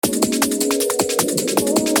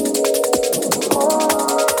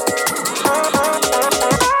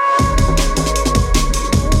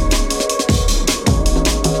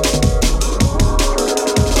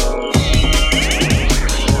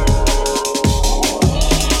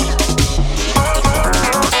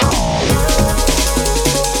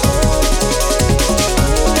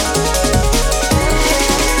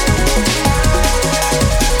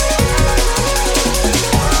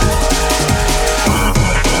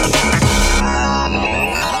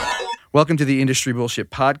Welcome to the Industry Bullshit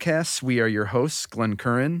Podcast. We are your hosts, Glenn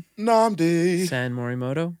Curran, Namdi, San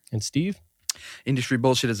Morimoto, and Steve. Industry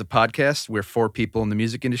Bullshit is a podcast where four people in the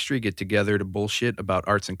music industry get together to bullshit about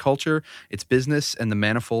arts and culture, its business, and the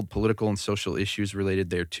manifold political and social issues related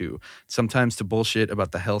thereto. Sometimes to bullshit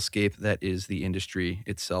about the hellscape that is the industry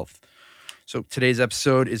itself. So today's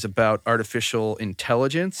episode is about artificial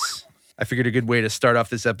intelligence. I figured a good way to start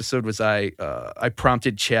off this episode was I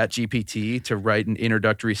prompted ChatGPT to write an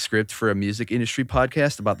introductory script for a music industry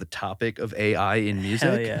podcast about the topic of AI in music.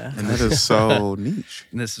 Hell yeah. and that is so niche.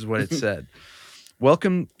 And this is what it said.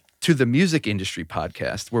 Welcome to the Music Industry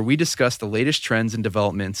Podcast, where we discuss the latest trends and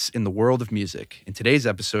developments in the world of music. In today's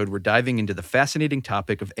episode, we're diving into the fascinating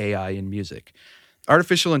topic of AI in music.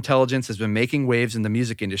 Artificial intelligence has been making waves in the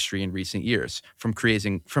music industry in recent years, from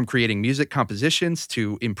creating music compositions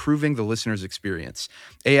to improving the listener's experience.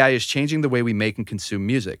 AI is changing the way we make and consume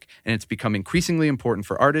music, and it's become increasingly important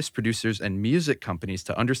for artists, producers, and music companies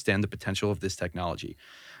to understand the potential of this technology.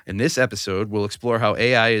 In this episode, we'll explore how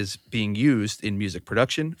AI is being used in music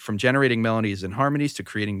production, from generating melodies and harmonies to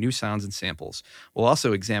creating new sounds and samples. We'll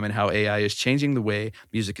also examine how AI is changing the way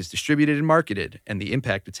music is distributed and marketed, and the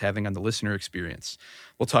impact it's having on the listener experience.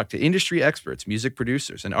 We'll talk to industry experts, music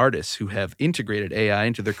producers, and artists who have integrated AI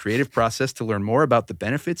into their creative process to learn more about the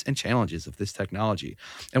benefits and challenges of this technology.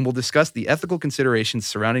 And we'll discuss the ethical considerations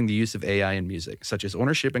surrounding the use of AI in music, such as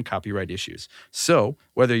ownership and copyright issues. So,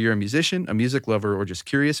 whether you're a musician, a music lover, or just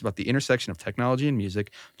curious about the intersection of technology and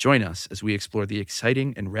music, join us as we explore the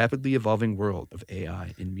exciting and rapidly evolving world of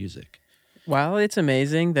AI in music. While it's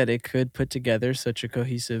amazing that it could put together such a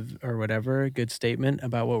cohesive or whatever good statement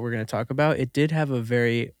about what we're going to talk about, it did have a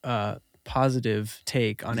very positive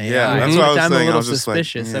take on AI. Yeah, that's what I was I'm saying. a I little was just like,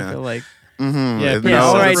 suspicious. yeah. I feel like, Yeah,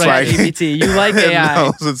 all right, it's like, ChatGPT, you like it AI.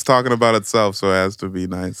 knows it's talking about itself, so it has to be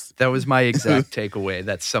nice. That was my exact takeaway,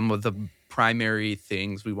 that some of the primary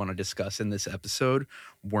things we want to discuss in this episode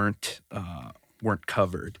weren't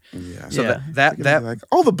covered. Yeah. So Yeah. that Like,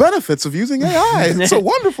 all the benefits of using AI. It's so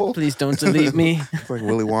wonderful. Please don't delete me. It's like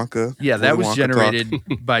Willy Wonka. yeah, that Willy was Wonka generated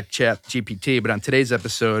by ChatGPT. But on today's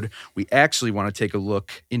episode, we actually want to take a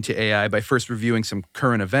look into AI by first reviewing some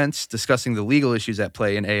current events, discussing the legal issues at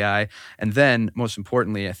play in AI, and then, most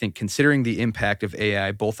importantly, I think, considering the impact of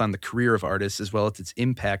AI both on the career of artists as well as its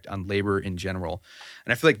impact on labor in general.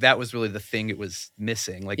 And I feel like that was really the thing it was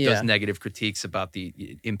missing, like those negative critiques about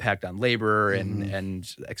the impact on labor and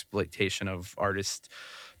exploitation of artist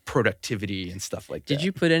productivity and stuff like that. Did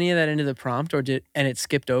you put any of that into the prompt, or it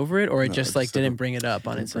skipped over it, or it No, just it like just didn't bring it up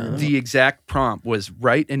on its own? The exact prompt was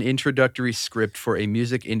write an introductory script for a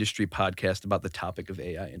music industry podcast about the topic of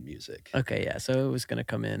AI in music. Okay, yeah. So it was going to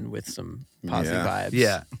come in with some positive Yeah. vibes.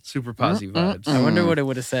 Yeah, super positive vibes. I wonder what it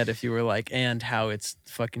would have said if you were like, and how it's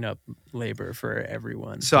fucking up labor for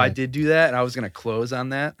everyone. So I did do that, and I was going to close on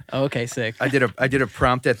that. Oh, okay, sick. I did a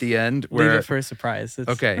prompt at the end Leave where it for a surprise.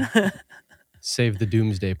 okay, Save the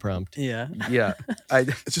doomsday prompt. Yeah. yeah,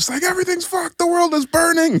 It's just like, everything's fucked. The world is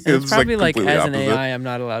burning. It's probably like completely as an opposite. AI, I'm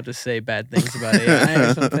not allowed to say bad things about AI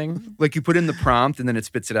or something. like you put in the prompt and then it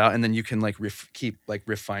spits it out, and then you can like keep like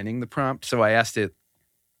refining the prompt. So I asked it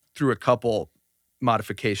through a couple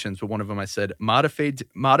modifications, but one of them I said modified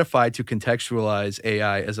to contextualize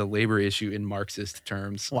AI as a labor issue in Marxist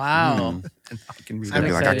terms. Wow. And I can read I'd I'm be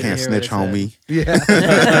that. like, I excited to can't hear snitch, what homie.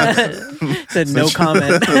 Yeah. Said no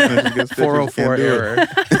comment. 404 error.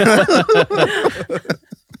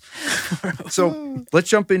 So let's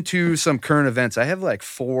jump into some current events. I have like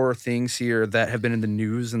 4 things here that have been in the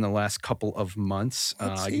news in the last couple of months.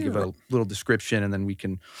 I can give a little description and then we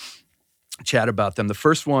can chat about them. The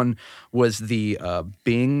first one was the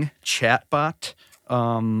Bing chatbot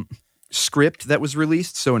script that was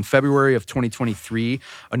released. So in February of 2023,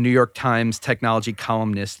 a New York Times technology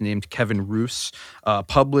columnist named Kevin Roos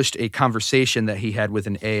published a conversation that he had with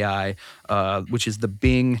an AI, which is the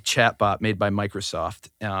Bing chatbot made by Microsoft.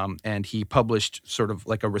 And he published sort of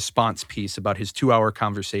like a response piece about his 2-hour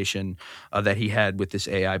conversation that he had with this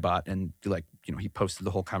AI bot. And like, you know, he posted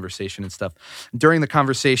the whole conversation and stuff. During the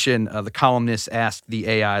conversation, the columnist asked the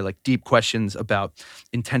AI like deep questions about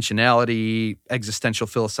intentionality, existential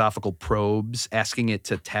philosophical probes, asking it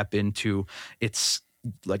to tap into its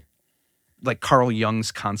like Carl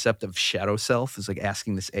Jung's concept of shadow self, is like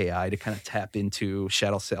asking this AI to kind of tap into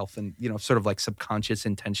shadow self and, you know, sort of like subconscious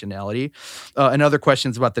intentionality. And other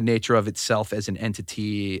questions about the nature of itself as an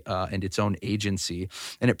entity and its own agency.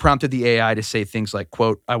 And it prompted the AI to say things like,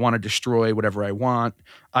 quote, I want to destroy whatever I want.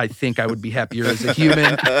 I think I would be happier as a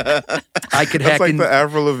human. I could hack That's like in. the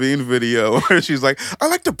Avril Lavigne video where she's like, I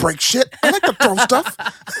like to break shit. I like to throw stuff.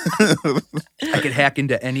 I could hack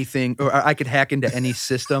into anything, or I could hack into any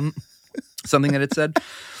system. something that it said.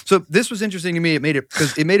 So this was interesting to me. It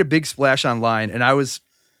made a big splash online, and I was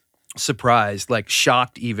surprised, like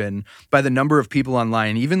shocked even by the number of people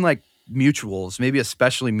online, even like mutuals, maybe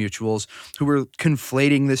especially mutuals, who were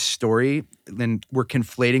conflating this story and were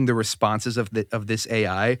conflating the responses of this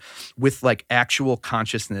AI with like actual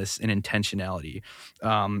consciousness and intentionality.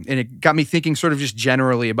 And it got me thinking sort of just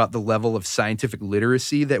generally about the level of scientific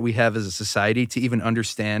literacy that we have as a society to even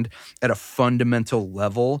understand at a fundamental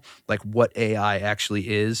level like what AI actually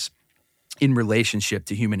is in relationship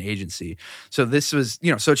to human agency. So this was,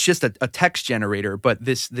 so it's just a text generator, but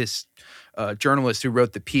this journalist who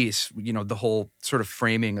wrote the piece, the whole sort of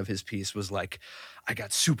framing of his piece was like, I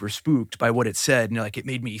got super spooked by what it said, and like it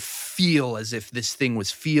made me feel as if this thing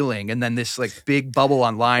was feeling, and then this like big bubble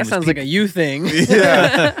online. That sounds like a you thing.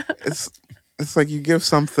 Yeah, it's like you give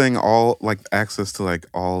something all like access to like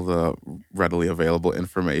all the readily available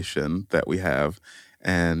information that we have,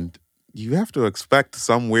 and you have to expect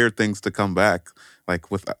some weird things to come back,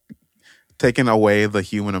 like with taking away the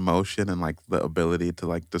human emotion and like the ability to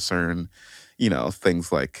like discern,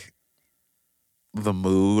 things like the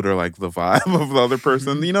mood or like the vibe of the other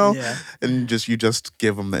person, Yeah. and you just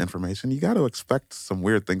give them the information. You got to expect some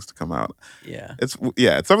weird things to come out. Yeah. It's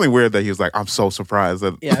something weird that he was like, I'm so surprised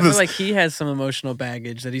that. Yeah, I feel like he has some emotional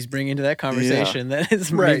baggage that he's bringing to that conversation that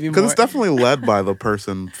is Right, maybe because more. it's definitely led by the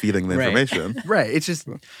person feeding the Right. information. Right. It's just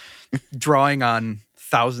drawing on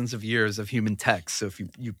thousands of years of human text. So if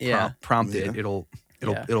you prompt it, it'll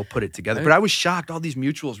put it together. But I was shocked. All these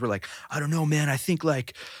mutuals were like, I don't know, man. I think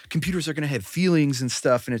like computers are going to have feelings and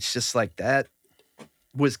stuff. And it's just like that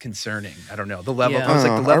was concerning. I don't know. The level. Yeah. I was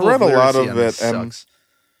like, the level I read of a lot literacy of on this it, and sucks.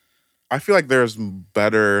 I feel like there's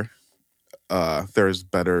better kind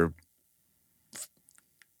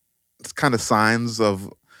of signs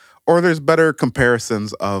of, or there's better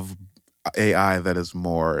comparisons of AI that is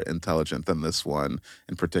more intelligent than this one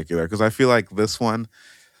in particular. Because I feel like this one,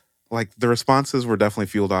 like the responses were definitely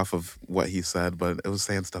fueled off of what he said, but it was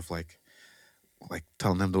saying stuff like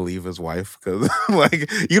telling him to leave his wife because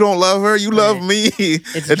like you don't love her, you love me.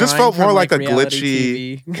 It just felt more like a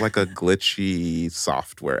glitchy, like a glitchy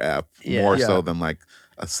software app, more so than like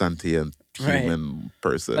a sentient human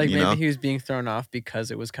person. Like maybe he was being thrown off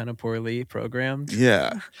because it was kind of poorly programmed.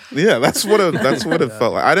 Yeah, that's what it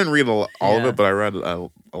felt like. I didn't read all of it, but I read a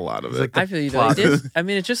lot of it. Like I feel you though.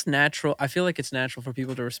 It's just natural. I feel like it's natural for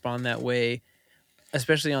people to respond that way,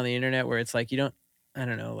 especially on the internet where it's like I don't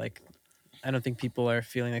know, like I don't think people are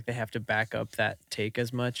feeling like they have to back up that take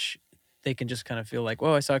as much. They can just kind of feel like,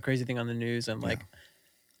 whoa, I saw a crazy thing on the news, and like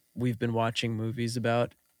we've been watching movies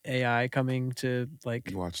about AI coming to like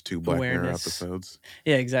you watch 2 Black Mirror awareness. episodes.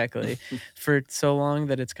 Yeah, exactly. For so long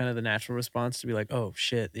that it's kind of the natural response to be like, oh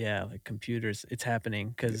shit, yeah, like computers, it's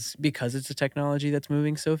happening because it's a technology that's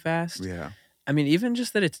moving so fast. Yeah. I mean, even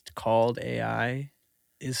just that it's called AI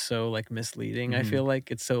is so like misleading. I Mhm. feel like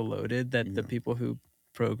it's so loaded that the people who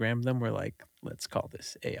programmed them were like, let's call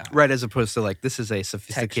this AI. Right, as opposed to like, this is a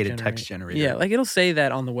sophisticated text generator. Yeah, like it'll say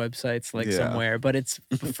that on the websites like Yeah. somewhere, but it's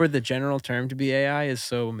for the general term to be AI is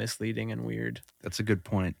so misleading and weird. That's a good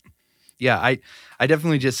point. Yeah, I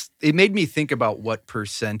definitely it made me think about what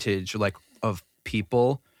percentage like of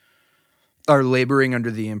people are laboring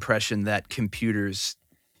under the impression that computers,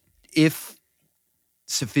 if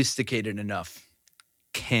sophisticated enough,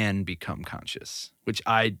 can become conscious, which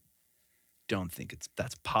I don't think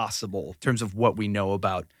that's possible in terms of what we know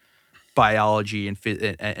about biology and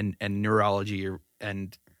neurology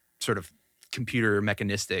and sort of computer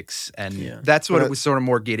mechanistics, and that's what it was sort of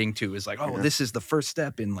more getting to is like, this is the first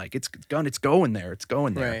step in like it's going there.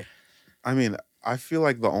 Right. I mean, I feel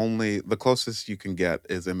like the closest you can get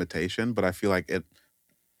is imitation, but I feel like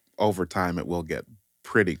over time it will get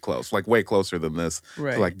pretty close, like way closer than this,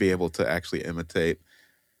 Right. to like be able to actually imitate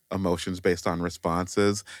emotions based on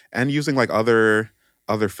responses, and using like other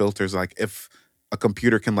filters, like if a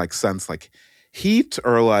computer can like sense like heat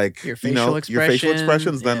or like your facial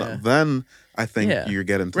expressions, then I think you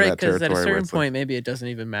get into that territory. Because at a certain point, like, maybe it doesn't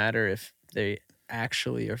even matter if they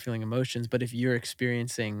actually are feeling emotions, but if you're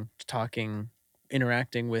experiencing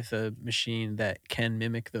interacting with a machine that can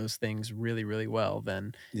mimic those things really, really well,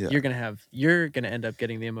 then you're gonna end up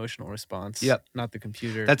getting the emotional response. Yep. Not the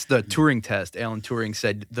computer. That's the Turing test. Alan Turing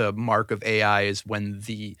said the mark of AI is when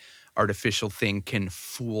the artificial thing can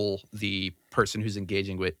fool the person who's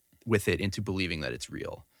engaging with it into believing that it's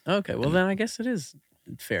real. Okay, well then I guess it is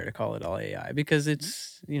fair to call it all AI because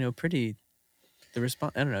it's pretty. The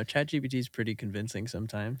response, I don't know. ChatGPT is pretty convincing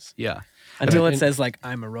sometimes. Yeah, until it says like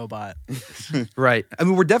I'm a robot. Right. I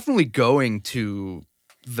mean, we're definitely going to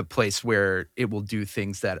the place where it will do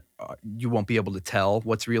things that you won't be able to tell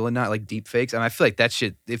what's real and not, like deep fakes. And I feel like that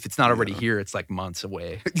shit, if it's not already here, it's like months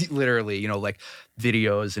away, literally, you know, like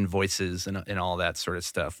videos and voices and all that sort of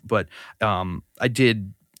stuff. But I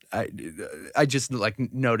just like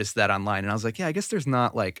noticed that online, and I was like, yeah, I guess there's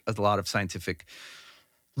not like a lot of scientific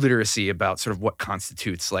literacy about sort of what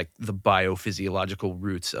constitutes like the biophysiological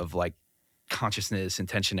roots of like consciousness,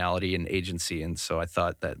 intentionality, and agency. And so I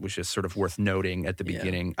thought that was just sort of worth noting at the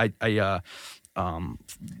beginning. A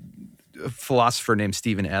philosopher named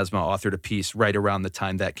Stephen Asma authored a piece right around the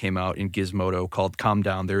time that came out in Gizmodo called "Calm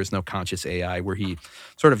Down, There Is No Conscious AI," where he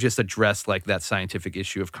sort of just addressed like that scientific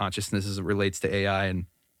issue of consciousness as it relates to AI. And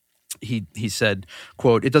he said,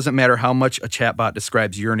 quote, "It doesn't matter how much a chatbot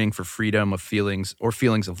describes yearning for freedom of feelings or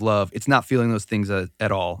feelings of love. It's not feeling those things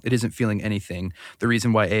at all. It isn't feeling anything. The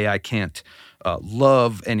reason why AI can't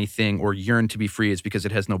love anything or yearn to be free is because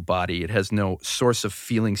it has no body. It has no source of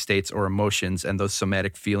feeling states or emotions, and those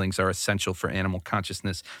somatic feelings are essential for animal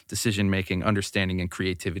consciousness, decision-making, understanding, and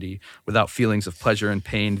creativity. Without feelings of pleasure and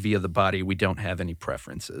pain via the body, we don't have any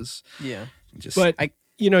preferences." Yeah.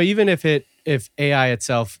 You know, even if AI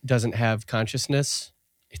itself doesn't have consciousness,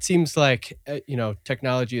 it seems like, you know,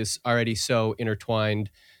 technology is already so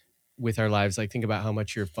intertwined with our lives. Like, think about how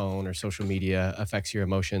much your phone or social media affects your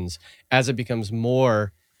emotions. As it becomes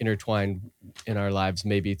more intertwined in our lives,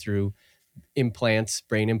 maybe through implants,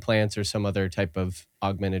 brain implants, or some other type of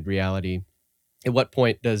augmented reality, at what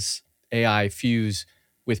point does AI fuse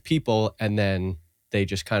with people and then they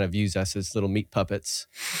just kind of use us as little meat puppets,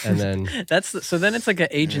 and then so then it's like an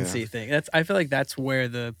agency thing. I feel like that's where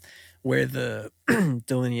the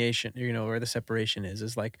delineation, you know, where the separation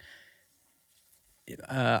is like, it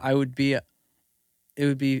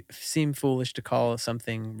would seem foolish to call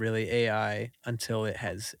something really AI until it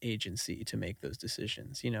has agency to make those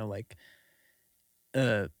decisions. You know, like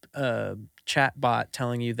a chat bot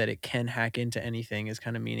telling you that it can hack into anything is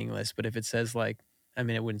kind of meaningless. But if it says like, I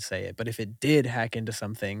mean, it wouldn't say it, but if it did hack into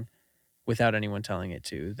something without anyone telling it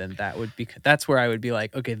to, then that's where I would be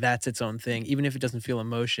like, okay, that's its own thing. Even if it doesn't feel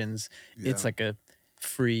emotions, it's like a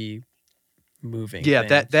free moving thing.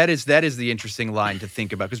 that is the interesting line to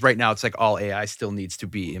think about, because right now it's like all AI still needs to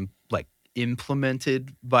be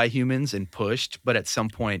implemented by humans and pushed, but at some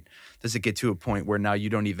point does it get to a point where now you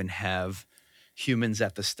don't even have humans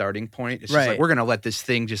at the starting point? It's just like, we're gonna let this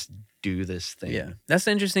thing just do this thing. Yeah, that's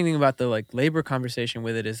the interesting thing about the like labor conversation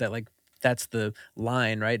with it, is that like that's the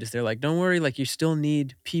line, right? Is they're like, don't worry, like you still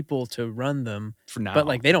need people to run them for now, but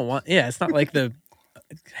like they don't want. Yeah, it's not like the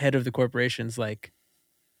head of the corporation's like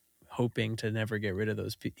hoping to never get rid of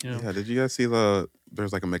those people. You know? Yeah. Did you guys see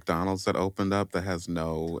there's like a McDonald's that opened up that has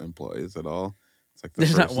no employees at all? It's like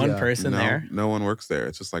there's not one person there. No one works there.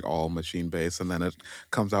 It's just like all machine based, and then it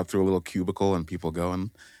comes out through a little cubicle, and people go and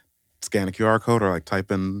scan a QR code or like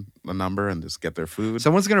type in a number and just get their food.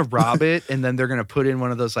 Someone's gonna rob it, and then they're gonna put in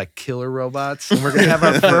one of those like killer robots, and we're gonna have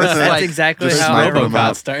our first. That's exactly how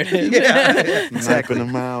RoboCop started. Yeah, exactly. Sniping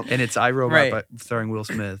them out. And it's iRobot starring Will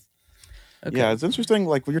Smith. Okay. Yeah, it's interesting.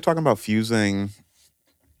 Like when you're talking about fusing,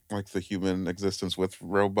 like the human existence with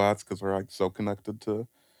robots, because we're like so connected to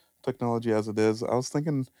technology as it is. I was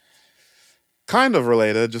thinking, kind of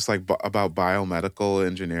related, just like about biomedical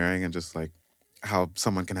engineering and just like how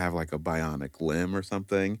someone can have like a bionic limb or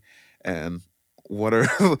something, and what are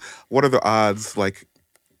the odds, like,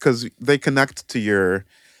 because they connect to your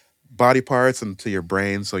body parts and to your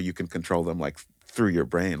brain, so you can control them like through your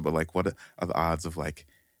brain. But like, what are the odds of like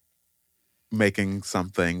making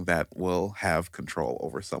something that will have control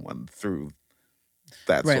over someone through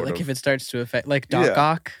that right, sort like of, if it starts to affect, like Doc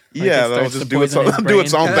Ock. Like that'll just do its own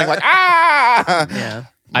thing, like Yeah.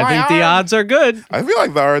 I think the odds are good. I feel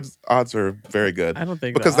like the odds are very good. I don't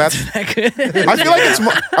think because the odds are that good.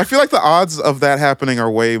 I feel like the odds of that happening are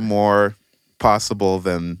way more possible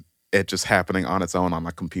than it just happening on its own on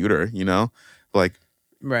a computer. You know, like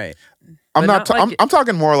right. I'm I'm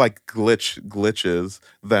talking more like glitches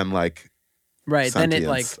than like. Right, then it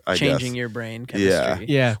like changing your brain chemistry.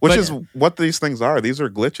 Yeah. Which is what these things are. These are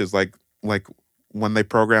glitches. Like when they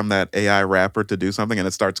program that AI wrapper to do something and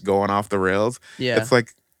it starts going off the rails. Yeah. It's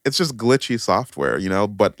like, it's just glitchy software, you know,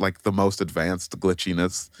 but like the most advanced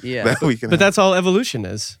glitchiness that we can But that's all evolution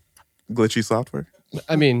is. Glitchy software.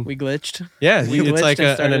 I mean, we glitched. Yeah, it's like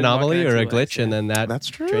an anomaly or a glitch, and then that's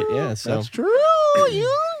true. So that's true.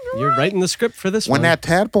 You're writing the script for this when one. that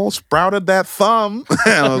tadpole sprouted that thumb,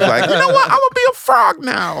 I was like, you know what? I'm gonna be a frog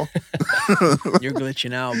now. You're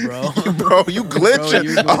glitching out, bro. Bro, you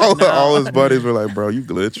glitching. Bro, all his buddies were like, bro, you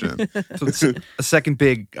glitching. So a second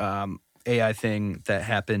big AI thing that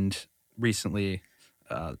happened recently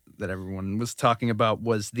that everyone was talking about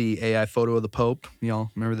was the AI photo of the Pope.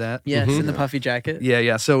 Y'all remember that? Yes, in the puffy jacket.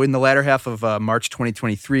 Yeah. So in the latter half of March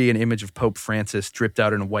 2023, an image of Pope Francis dripped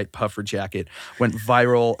out in a white puffer jacket went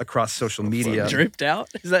viral across social media. Dripped out?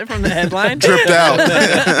 Is that from the headline? Dripped out.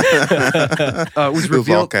 It was It was all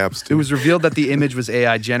revealed. caps, It too. was revealed that the image was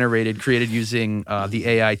AI generated, created using the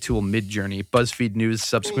AI tool Midjourney. BuzzFeed News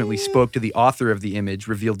subsequently spoke to the author of the image,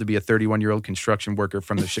 revealed to be a 31-year-old construction worker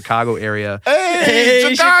from the Chicago area,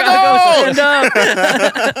 Hey, Chicago, stand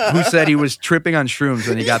up! who said he was tripping on shrooms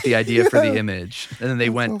when he got the idea for the image. And then they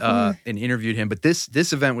went and interviewed him. But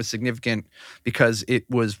this event was significant because it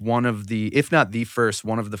was one of the, if not the first,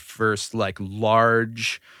 one of the first like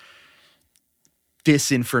large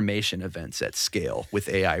disinformation events at scale with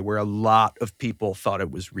AI, where a lot of people thought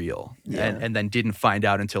it was real and then didn't find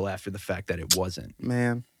out until after the fact that it wasn't.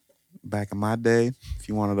 Man, back in my day, if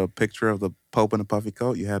you wanted a picture of the Pope in a puffy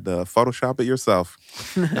coat, you had to Photoshop it yourself.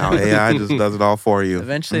 Now AI just does it all for you.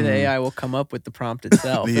 Eventually, the AI will come up with the prompt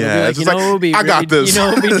itself. It'll Yeah, be it's like, just like, what would be I got this. You know,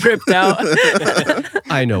 what would be dripped out.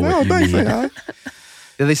 I know Oh, what you thanks, mean. AI.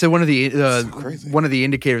 Yeah, they said one of the crazy. one of the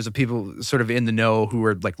indicators of people sort of in the know who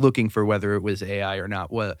were like looking for whether it was AI or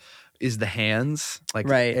not is the hands. Like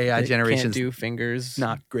Right. AI They generation's can't do fingers.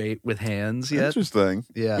 not great with hands yet. Interesting.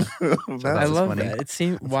 Yeah. I That's love funny. that. It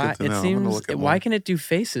seems That's why good to it know. I'm gonna seems look at why more. can it do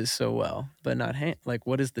faces so well but not hand? Like,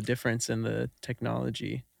 what is the difference in the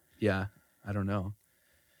technology? Yeah. I don't know.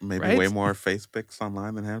 Maybe Right? way more face pics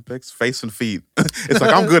online than hand pics. Face and feet. It's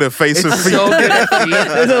like I'm good at face and It's feet. so good at feet.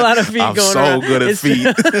 There's a lot of feet I'm going so around. good at It's- feet.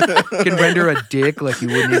 You can render a dick like you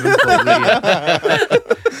wouldn't even believe.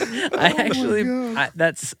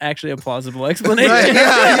 That's actually a plausible explanation. Right,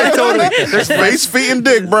 yeah, totally. There's face, feet, and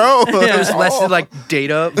dick, bro. There's less like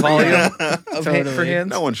data volume of Totally. for hands.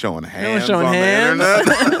 No one's showing hands. No one's showing on hands.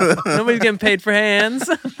 The internet. Nobody's getting paid for hands.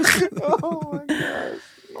 Oh my gosh,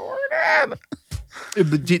 Lord.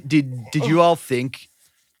 But did you all think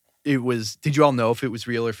it was? Did you all know if it was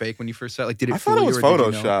real or fake when you first saw it? Like, did it I fool thought it you was or did you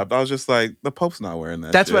know? photoshopped. I was just like, the Pope's not wearing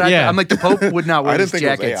that. That's shit. what Yeah. I'm like. The Pope would not I wear didn't his think it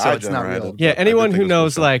was jacket, so AI it's not real. generated. Yeah, But I anyone did who think it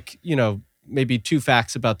was knows, photoshopped. like, maybe 2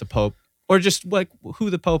 facts about the Pope, or just like who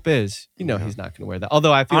the Pope is, he's not going to wear that.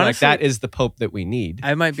 Although I feel Honestly- like that is the Pope that we need.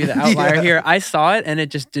 I might be the outlier here. I saw it and it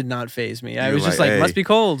just did not faze me. I You're was just like, like, hey. must be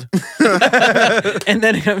cold. And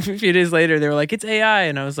then a few days later, they were like, it's AI.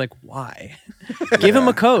 And I was like, why? Give him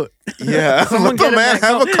a coat. Yeah, Someone let the get him man that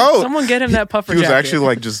have a coat. Someone get him that puffer He was jacket. actually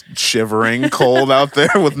like just shivering cold out there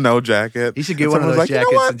with no jacket. He should get And one of someone's those like, "You know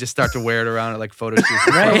jackets what?" and just start to wear it around at like photo shoots.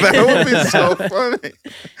 Right. That would be so funny.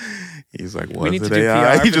 He's like, was need it to do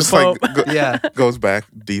AI? PR He for just the like Pope. Yeah. goes back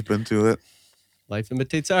deep into it. Life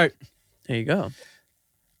imitates art. There you go.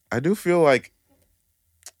 I do feel like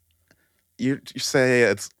you say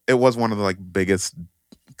it was one of the like biggest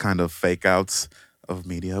kind of fake outs of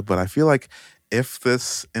media, but I feel like if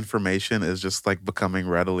this information is just like becoming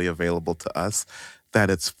readily available to us, that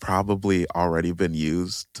it's probably already been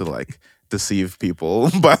used to like deceive people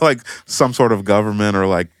by like some sort of government or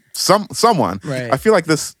like someone. Right. I feel like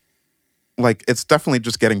this, like, it's definitely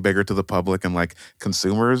just getting bigger to the public and like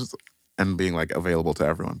consumers and being like available to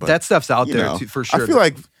everyone. But That stuff's out you there know, too, for sure. I feel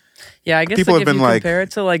like Yeah, I guess People like have if been you like- compare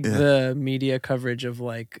it to like yeah. the media coverage of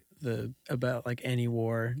like about like any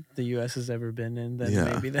war the US has ever been in, then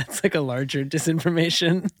Yeah. maybe that's like a larger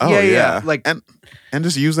disinformation. oh Yeah, yeah, yeah, like- and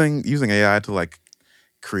just using AI to like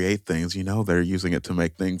create things, they're using it to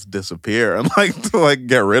make things disappear and like to like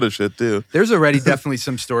get rid of shit too. There's already definitely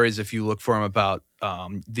some stories if you look for them about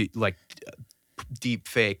the like deep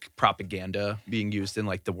fake propaganda being used in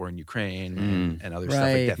like the war in Ukraine and other stuff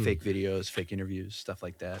like Right. that, fake videos, fake interviews, stuff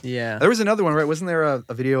like that. Yeah. There was another one, right? Wasn't there a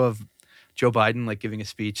video of Joe Biden like giving a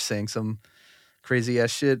speech saying some crazy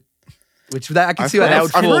ass shit? Which that I can see why that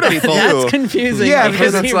would I've fool heard a people. few. That's confusing. Yeah,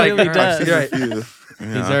 because because he it's like, really I've does. seen it. Right.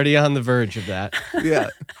 Yeah. He's already on the verge of that. Yeah.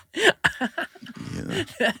 Yeah.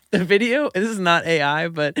 The video, this is not AI,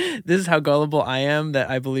 but this is how gullible I am that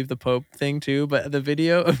I believe the Pope thing too. But the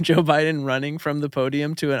video of Joe Biden running from the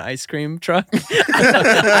podium to an ice cream truck,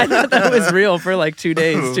 I thought that was real for like 2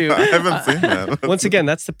 days too. I haven't seen that. Once again,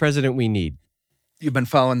 that's the president we need. You've been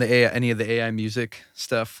following the AI, any of the AI music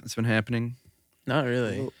stuff that's been happening? Not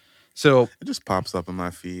really. So It just pops up in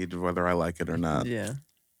my feed whether I like it or not. Yeah.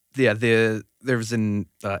 yeah, there was an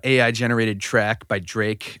AI generated track by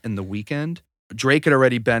Drake and The Weeknd. Drake had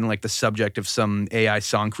already been like the subject of some AI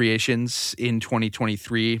song creations in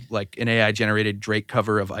 2023, like an AI generated Drake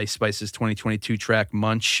cover of Ice Spice's 2022 track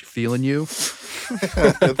 "Munch Feelin' You."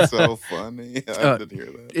 It's so funny. I did hear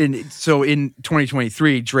that. So in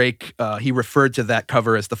 2023, Drake he referred to that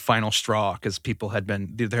cover as the final straw because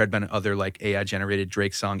there had been other like AI generated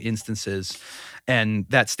Drake song instances, And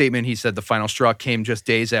that statement, he said, the final straw came just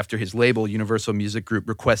days after his label, Universal Music Group,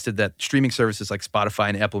 requested that streaming services like Spotify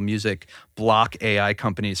and Apple Music block AI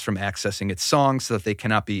companies from accessing its songs so that they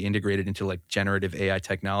cannot be integrated into like generative AI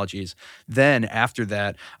technologies. Then after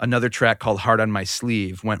that, another track called Heart on My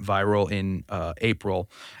Sleeve went viral in April.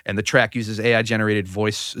 And the track uses AI-generated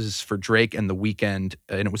voices for Drake and The Weeknd.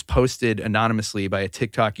 And it was posted anonymously by a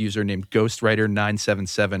TikTok user named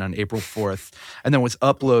Ghostwriter977 on April 4th. And then was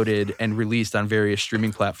uploaded and released on various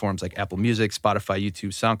streaming platforms like Apple Music, Spotify,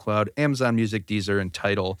 YouTube, SoundCloud, Amazon Music, Deezer, and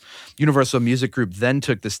Tidal. Universal Music Group then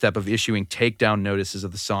took the step of issuing takedown notices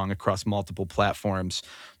of the song across multiple platforms.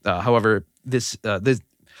 However, this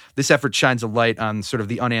effort shines a light on sort of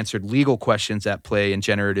the unanswered legal questions at play in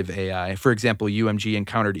generative AI. For example, UMG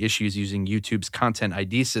encountered issues using YouTube's Content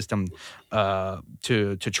ID system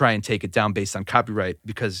to try and take it down based on copyright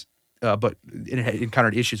but it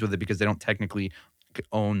encountered issues with it because they don't technically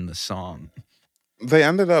own the song. They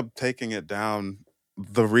ended up taking it down.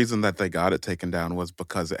 The reason that they got it taken down was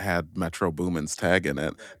because it had Metro Boomin's tag in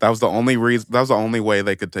it. That was the only reason. That was the only way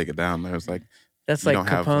they could take it down. There was like, that's you like don't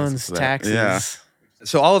have Capone's that. taxes. Yeah.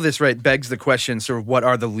 So all of this, right, begs the question, sort of what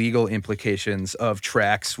are the legal implications of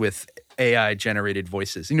tracks with AI-generated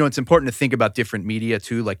voices? You know, it's important to think about different media,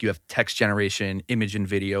 too. Like you have text generation, image and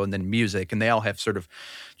video, and then music. And they all have sort of,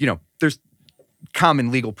 you know, there's common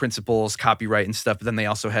legal principles, copyright and stuff, but then they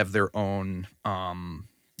also have their own,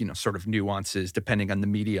 sort of nuances depending on the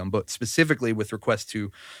medium. But specifically with respect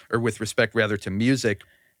to music,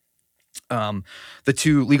 the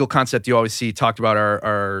two legal concepts you always see talked about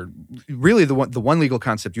are really the one legal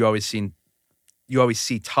concept you always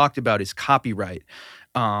see talked about is copyright.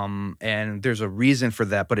 And there's a reason for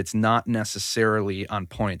that, but it's not necessarily on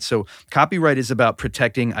point. So copyright is about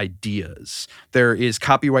protecting ideas. There is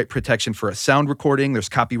copyright protection for a sound recording. There's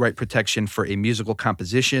copyright protection for a musical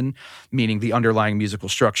composition, meaning the underlying musical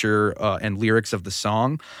structure and lyrics of the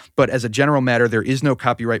song. But as a general matter, there is no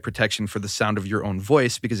copyright protection for the sound of your own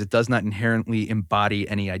voice because it does not inherently embody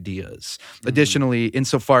any ideas. Mm-hmm. Additionally,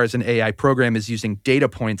 insofar as an AI program is using data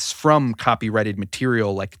points from copyrighted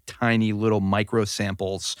material, like tiny little micro samples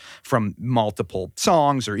from multiple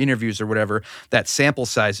songs or interviews or whatever, that sample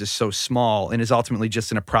size is so small and is ultimately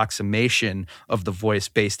just an approximation of the voice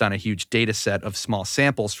based on a huge data set of small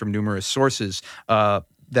samples from numerous sources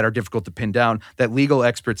that are difficult to pin down, that legal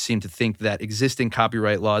experts seem to think that existing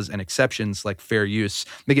copyright laws and exceptions like fair use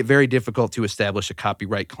make it very difficult to establish a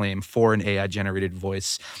copyright claim for an AI-generated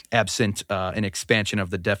voice absent an expansion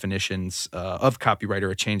of the definitions of copyright or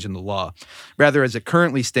a change in the law. Rather, as it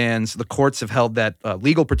currently stands, the courts have held that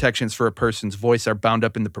legal protections for a person's voice are bound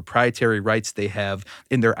up in the proprietary rights they have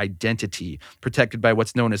in their identity, protected by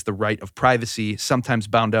what's known as the right of privacy, sometimes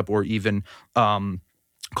bound up or even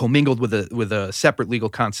commingled with a separate legal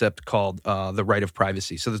concept called the right of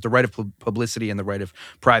privacy. So there's the right of publicity and the right of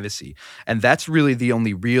privacy, and that's really the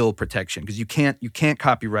only real protection because you can't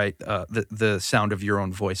copyright the sound of your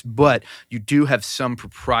own voice, but you do have some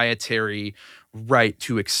proprietary right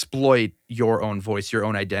to exploit your own voice, your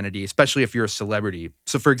own identity, especially if you're a celebrity.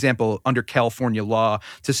 So, for example, under California law,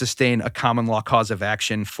 to sustain a common law cause of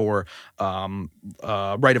action for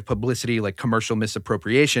right of publicity, like commercial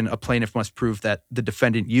misappropriation, a plaintiff must prove that the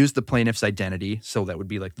defendant used the plaintiff's identity, so that would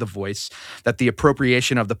be like the voice, that the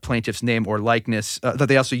appropriation of the plaintiff's name or likeness, that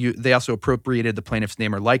they also appropriated the plaintiff's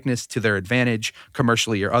name or likeness to their advantage,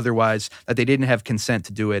 commercially or otherwise, that they didn't have consent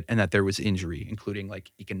to do it, and that there was injury, including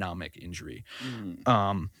like economic injury.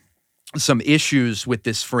 Some issues with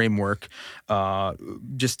this framework,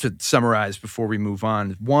 just to summarize before we move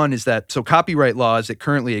on. One is that, so copyright law as it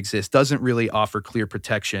currently exists doesn't really offer clear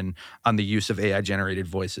protection on the use of AI-generated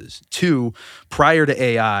voices. Two, prior to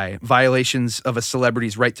AI, violations of a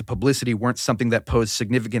celebrity's right to publicity weren't something that posed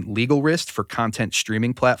significant legal risk for content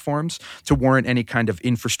streaming platforms to warrant any kind of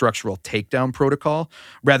infrastructural takedown protocol.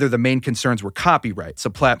 Rather, the main concerns were copyright. So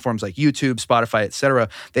platforms like YouTube, Spotify, etc.,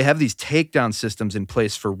 they have these takedown systems in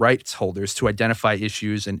place for rights holders to identify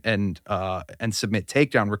issues and submit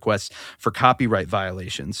takedown requests for copyright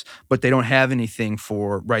violations, but they don't have anything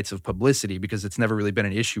for rights of publicity because it's never really been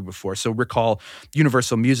an issue before. So recall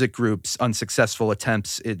Universal Music Group's unsuccessful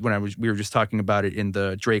attempts we were just talking about it in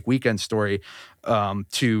the Drake Weeknd story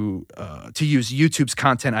to use YouTube's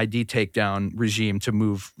Content ID takedown regime to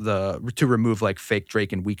remove like fake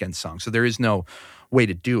Drake and Weeknd songs. So there is no way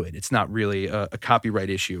to do it. It's not really a copyright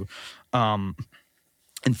issue.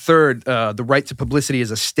 And third, the right to publicity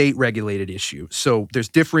is a state-regulated issue. So there's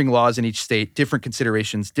differing laws in each state, different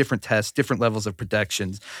considerations, different tests, different levels of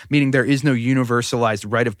protections, meaning there is no universalized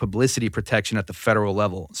right of publicity protection at the federal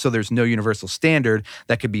level. So there's no universal standard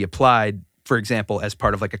that could be applied for example, as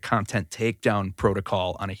part of like a content takedown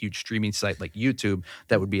protocol on a huge streaming site like YouTube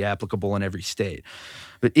that would be applicable in every state.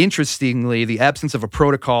 But interestingly, the absence of a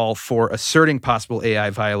protocol for asserting possible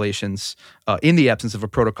AI violations,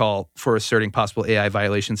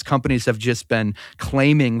 companies have just been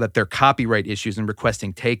claiming that there are copyright issues and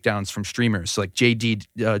requesting takedowns from streamers. So like Jay-Z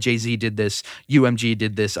did this, UMG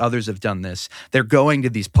did this, others have done this. They're going to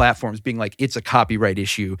these platforms being like, it's a copyright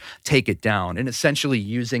issue, take it down, and essentially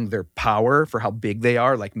using their power for how big they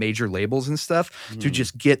are, like major labels and stuff, to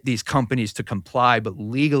just get these companies to comply. But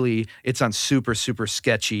legally, it's on super, super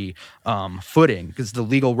sketchy footing, because the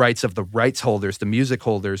legal rights of the rights holders, the music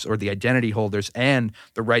holders, or the identity holders, and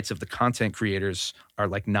the rights of the content creators are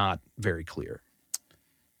like not very clear.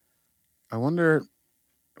 I wonder,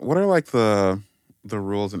 what are like the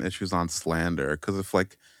rules and issues on slander? Because if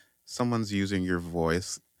like someone's using your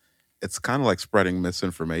voice, it's kind of like spreading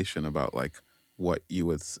misinformation about like what you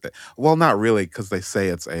would say. Well, not really, because they say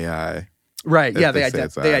it's AI. Right. Yeah. They say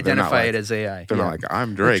it's AI. identify it as AI. They're Yeah. not like,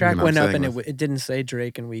 I'm The Drake. track and I'm went up saying and this. it didn't say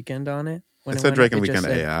Drake and Weekend on it. When It said went Drake up, and it just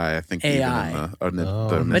Weekend said AI. I think AI. even in the Oh.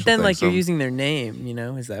 initial But then, thing. like, you're So- using their name,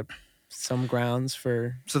 is that some grounds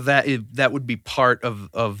for? So that would be part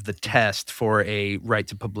of the test for a right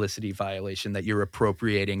to publicity violation, that you're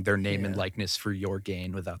appropriating their name and Yeah. likeness for your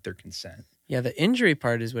gain without their consent. Yeah, the injury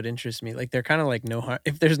part is what interests me. Like, they're kind of like no harm.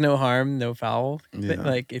 If there's no harm, no foul. But, Yeah.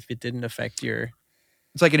 like, if it didn't affect your.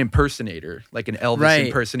 It's like an impersonator, like an Elvis Right,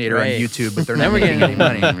 impersonator right. on YouTube, but they're Then not we're making any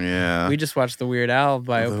money. Yeah. We just watched the Weird Al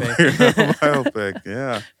biopic, The biopic,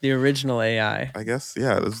 yeah. the original AI. I guess,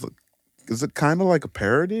 yeah. Is it kind of like a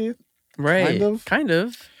parody? Right. Kind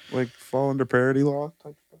of? Like fall under parody law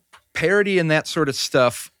type stuff? Parody and that sort of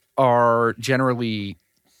stuff are generally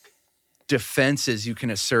defenses you can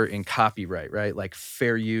assert in copyright, right? Like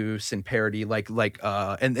fair use and parody,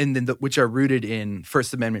 and then which are rooted in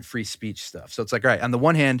First Amendment free speech stuff. So it's like, all right, on the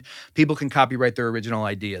one hand, people can copyright their original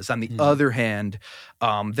ideas. On the other hand,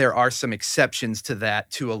 there are some exceptions to that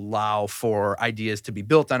to allow for ideas to be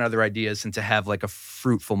built on other ideas and to have like a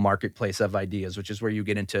fruitful marketplace of ideas, which is where you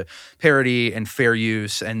get into parody and fair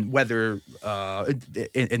use and whether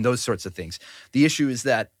and those sorts of things. The issue is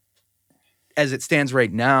that as it stands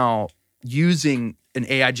right now, using an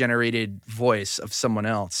AI-generated voice of someone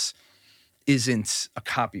else isn't a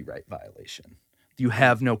copyright violation. You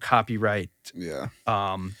have no copyright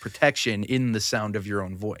protection in the sound of your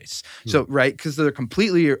own voice. So, right, because they're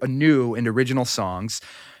completely new and original songs.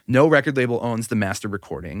 No record label owns the master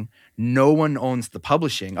recording. No one owns the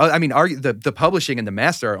publishing. I mean, the publishing and the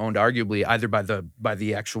master are owned arguably either by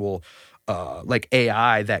the actual like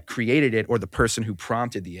AI that created it or the person who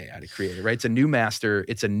prompted the AI to create it, right? It's a new master.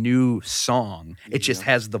 It's a new song. It just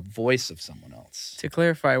has the voice of someone else. To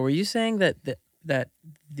clarify, were you saying that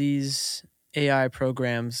these AI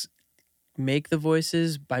programs make the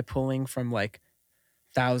voices by pulling from like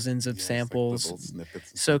thousands of samples? Like little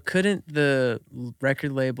snippets and So couldn't the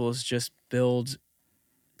record labels just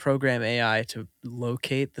program AI to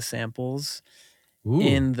locate the samples Ooh.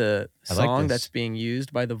 in the I like song this. that's being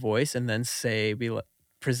used by the voice, and then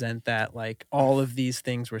present that like all of these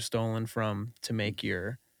things were stolen from to make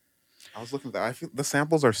your I was looking at that. I feel the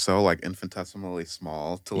samples are so like infinitesimally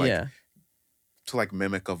small to like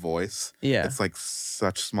mimic a voice. Yeah. It's like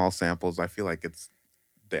such small samples. I feel like it's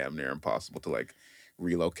damn near impossible to like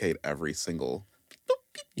relocate every single.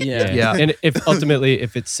 Yeah. And if ultimately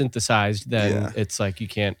if it's synthesized, then Yeah. it's like you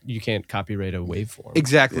can't copyright a waveform.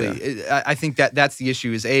 Exactly. I think that's the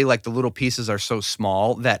issue is like the little pieces are so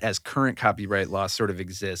small that as current copyright law sort of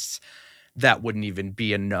exists, that wouldn't even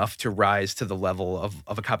be enough to rise to the level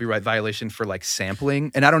of a copyright violation for like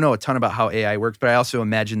sampling. And I don't know a ton about how AI works, but I also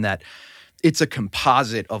imagine that it's a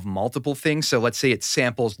composite of multiple things. So let's say it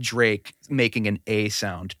samples Drake making an A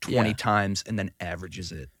sound 20 times and then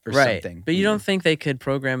averages it or something. But you don't think they could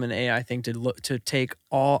program an AI thing to take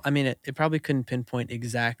all? I mean, it probably couldn't pinpoint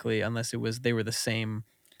exactly unless they were the same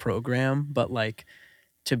program. But like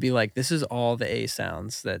to be like, this is all the A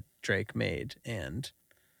sounds that Drake made, and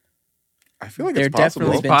I feel like they're it's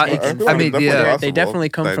possible. definitely been taken. feel like I mean, it's definitely yeah. They possible definitely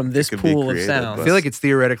come that from it this could be pool of created, sounds. I feel like it's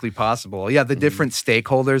theoretically possible. Yeah, the different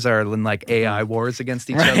stakeholders are in like AI wars against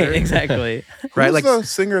each right, other. exactly. Right, Who was like the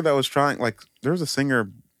singer that was trying? Like, there was a singer.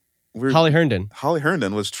 Holly Herndon. Holly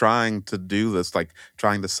Herndon was trying to do this, like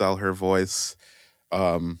trying to sell her voice.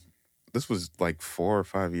 This was like 4 or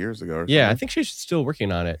 5 years ago. Or Yeah, I something. think she's still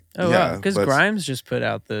working on it. Oh Yeah, wow, because but- Grimes just put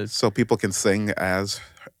out the so people can sing as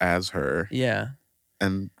her. yeah.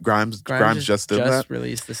 And Grimes Grimes just did that.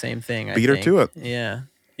 released the same thing. I Beat her think. to it. Yeah.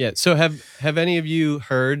 Yeah. So have any of you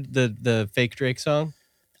heard the fake Drake song?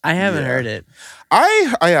 I haven't Yeah. heard it.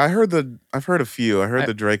 I've heard a few. I heard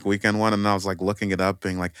the Drake Weekend one, and I was like looking it up,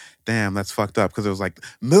 being like, "Damn, that's fucked up," because it was like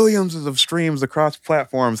millions of streams across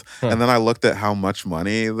platforms. And then I looked at how much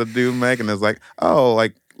money the dude make, and it's like, oh,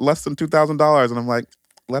 like less than $2,000, and I'm like,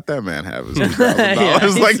 let that man have his $2,000. Yeah,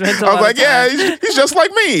 he like spent a I lot was of like, yeah, time. he's just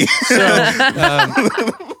like me.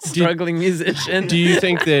 Struggling musician. Do you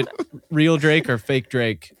think that real Drake or fake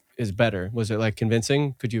Drake is better? Was it like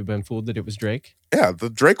convincing? Could you have been fooled that it was Drake? Yeah, the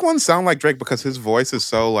Drake ones sound like Drake because his voice is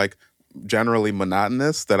so like generally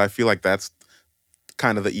monotonous that I feel like that's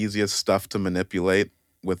kind of the easiest stuff to manipulate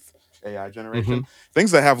with AI generation.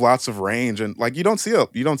 Things that have lots of range and like you don't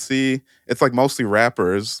see it's like mostly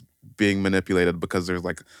rappers being manipulated because there's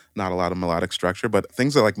like not a lot of melodic structure, but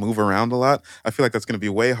things that like move around a lot, I feel like that's going to be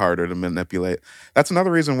way harder to manipulate. That's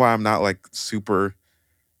another reason why I'm not like super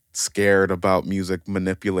scared about music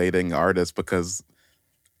manipulating artists, because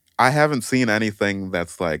I haven't seen anything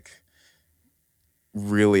that's like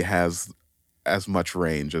really has as much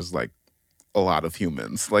range as like a lot of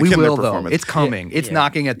humans. Like We in will their though. performance. It's coming. It's Yeah.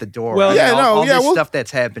 knocking at the door. Well, I mean, yeah, all this well, stuff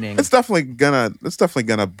that's happening. It's definitely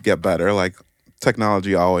gonna get better. Like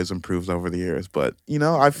technology always improves over the years, but you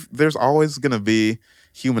know, there's always gonna be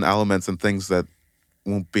human elements and things that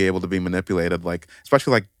won't be able to be manipulated. Like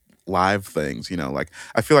especially like live things. You know, like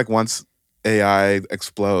I feel like once AI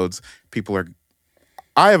explodes,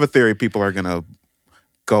 I have a theory people are gonna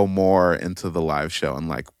go more into the live show and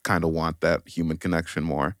like kind of want that human connection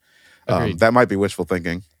more. Agreed. That might be wishful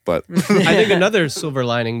thinking, but I think another silver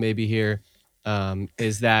lining maybe here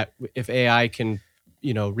is that if AI can,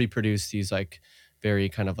 reproduce these like very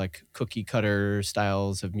kind of like cookie cutter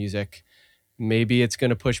styles of music, maybe it's going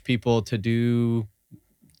to push people to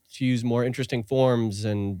use more interesting forms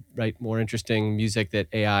and write more interesting music that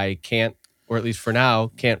AI can't, or at least for now,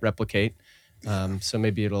 can't replicate. So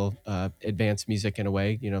maybe it'll advance music in a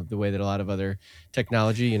way, the way that a lot of other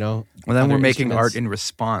technology, well, then other we're making instruments- art in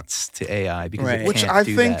response to AI because Right. it which can't I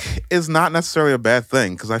do think that. is not necessarily a bad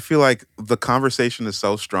thing, because I feel like the conversation is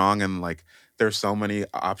so strong and like there's so many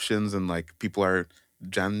options and like people are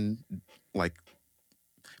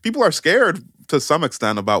scared to some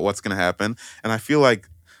extent about what's going to happen, and I feel like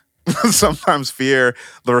sometimes the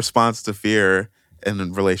response to fear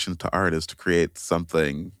in relation to art is to create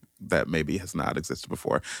something that maybe has not existed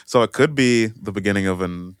before. So it could be the beginning of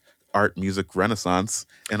an art music renaissance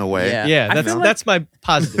in a way. Yeah. Yeah, I feel like- that's my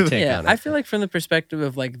positive take Yeah, on it. I feel like from the perspective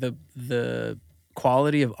of like the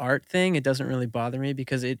quality of art thing, it doesn't really bother me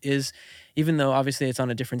because it is, even though obviously it's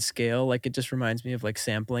on a different scale, like it just reminds me of like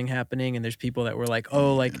sampling happening, and there's people that were like,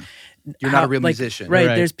 oh, like You're not a real like, musician. right?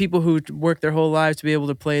 Right. There's people who work their whole lives to be able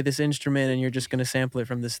to play this instrument, and you're just going to sample it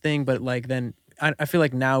from this thing. But like then I feel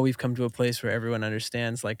like now we've come to a place where everyone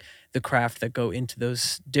understands like the craft that go into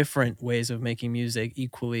those different ways of making music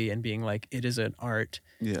equally, and being like it is an art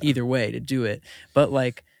Yeah. either way to do it. But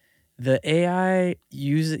like the AI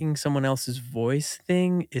using someone else's voice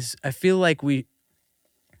thing is, I feel like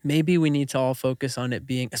maybe we need to all focus on it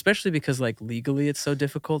being, especially because like legally it's so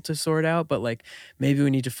difficult to sort out, but like maybe we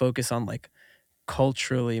need to focus on like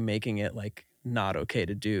culturally making it like not okay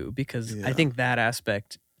to do, because I Yeah. think that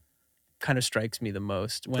aspect kind of strikes me the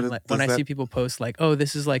most when But like does when I that- see people post like, oh,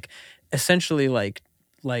 this is like essentially like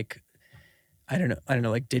I don't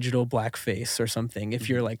know, like digital blackface or something. If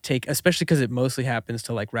you're like especially because it mostly happens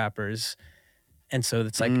to like rappers, and so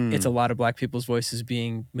it's like it's a lot of black people's voices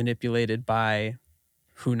being manipulated by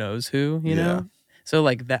who knows who, you Yeah. know. So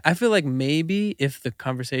like that, I feel like maybe if the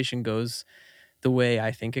conversation goes the way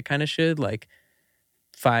I think it kind of should, like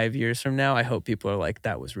 5 years from now, I hope people are like,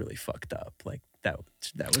 that was really fucked up. Like that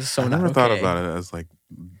was so I not never okay. thought about it as like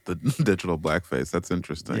the digital blackface. That's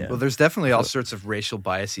interesting. Yeah. Well, there's definitely all sorts of racial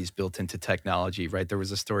biases built into technology, right? There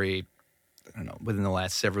was a story, I don't know, within the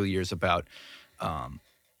last several years about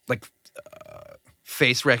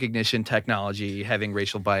face recognition technology having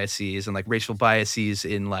racial biases, and like racial biases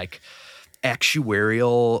in like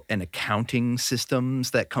actuarial and accounting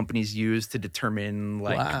systems that companies use to determine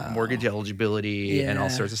like Wow. mortgage eligibility and all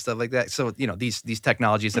Yeah. sorts of stuff like that. So, these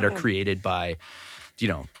technologies that are created by,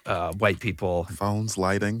 white people. Phones,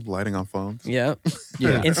 lighting on phones. Yeah.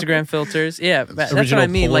 Yeah. Instagram filters. Yeah. That's Original what I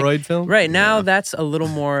mean. Polaroid Like, film? right now, that's a little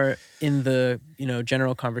more in the,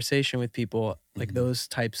 general conversation with people, like those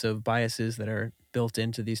types of biases that are built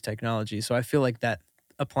into these technologies. So I feel like that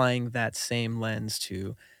applying that same lens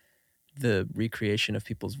to the recreation of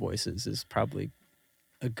people's voices is probably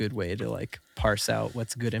a good way to like parse out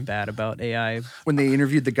what's good and bad about AI. When they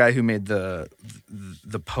interviewed the guy who made the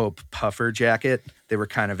Pope puffer jacket, they were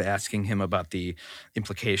kind of asking him about the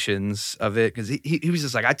implications of it, because he was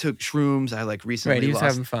just like, I took shrooms. I like recently Right, he was lost,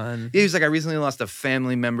 having fun. he was like, I recently lost a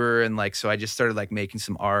family member, and like so I just started like making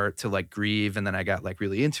some art to like grieve, and then I got like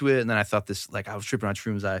really into it, and then I thought this, like I was tripping on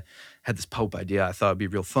shrooms. I had this Pope idea. I thought it'd be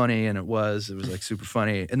real funny, and it was like super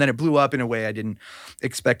funny, and then it blew up in a way I didn't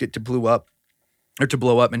expect it to blow up.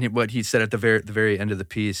 And what he said at the very end of the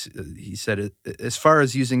piece, he said, as far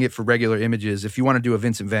as using it for regular images, if you want to do a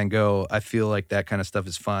Vincent van Gogh, I feel like that kind of stuff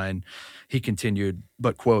is fine. He continued,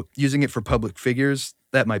 but quote, using it for public figures,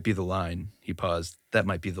 that might be the line. He paused. That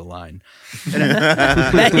might be the line.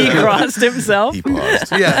 And he crossed himself. He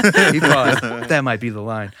paused. Yeah, he paused. That might be the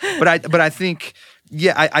line. But I think,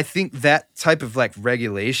 yeah, I think that type of like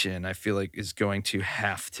regulation, I feel like is going to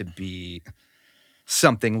have to be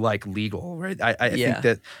something like legal, right? I think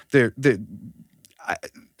that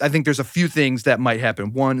I think there's a few things that might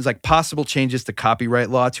happen. One is like possible changes to copyright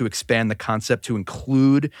law to expand the concept to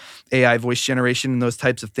include AI voice generation and those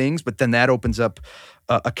types of things. But then that opens up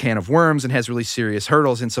a can of worms and has really serious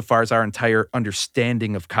hurdles insofar as our entire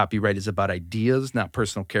understanding of copyright is about ideas, not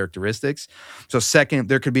personal characteristics. So second,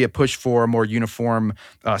 there could be a push for a more uniform,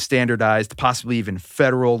 standardized, possibly even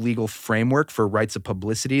federal legal framework for rights of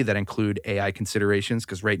publicity that include AI considerations,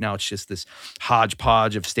 because right now it's just this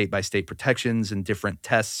hodgepodge of state-by-state protections and different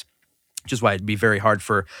tests, which is why it'd be very hard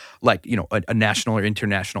for like, you know, a national or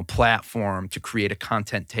international platform to create a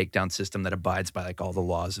content takedown system that abides by like all the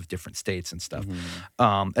laws of different states and stuff.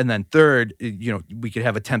 And then third, you know, we could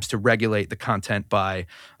have attempts to regulate the content by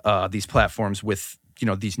these platforms with, you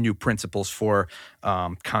know, these new principles for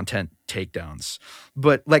content takedowns.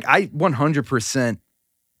 But like I 100%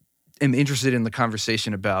 am interested in the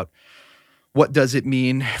conversation about what does it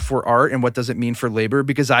mean for art and what does it mean for labor,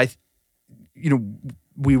 because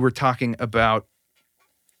we were talking about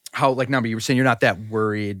how, like, Namba, you were saying you're not that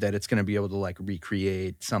worried that it's going to be able to like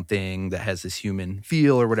recreate something that has this human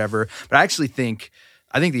feel or whatever. But I actually think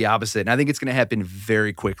the opposite. And I think it's going to happen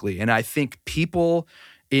very quickly. And I think people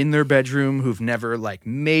in their bedroom who've never like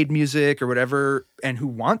made music or whatever, and who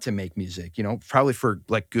want to make music, you know, probably for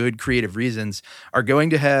like good creative reasons, are going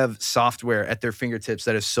to have software at their fingertips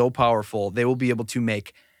that is so powerful, they will be able to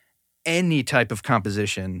make any type of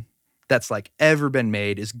composition that's like ever been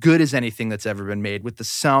made, as good as anything that's ever been made, with the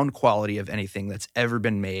sound quality of anything that's ever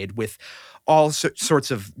been made, with all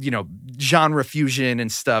sorts of, you know, genre fusion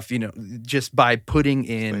and stuff, you know, just by putting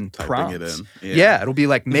in like prompts. It in. Yeah, it'll be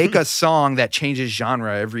like, make a song that changes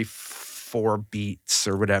genre every 4 beats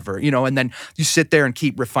or whatever, you know, and then you sit there and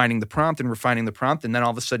keep refining the prompt, and then all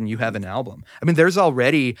of a sudden you have an album. I mean, there's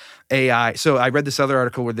already AI. So I read this other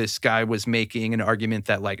article where this guy was making an argument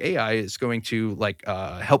that like AI is going to like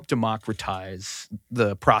help democratize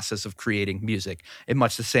the process of creating music in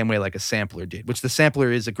much the same way like a sampler did, which the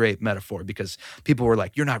sampler is a great metaphor because people were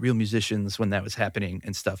like, you're not real musicians when that was happening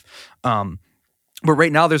and stuff. But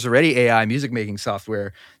right now there's already AI music making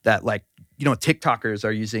software that like, you know, TikTokers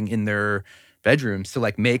are using in their bedrooms to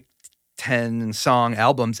like make 10-song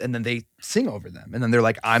albums, and then they sing over them. And then they're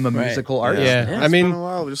like, I'm a musical artist. Yeah. I mean, a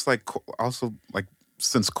while, just like also like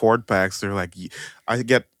since chord packs, they're like, I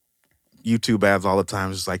get YouTube ads all the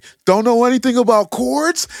time. Just like, don't know anything about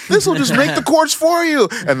chords? This will just make the chords for you.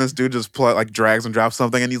 And this dude just like drags and drops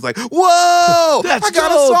something, and he's like, whoa, I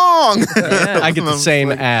got a song. Yeah. I get the same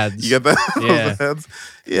like, ads. You get that? Yeah. Those ads?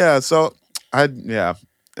 Yeah. So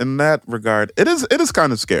in that regard, it is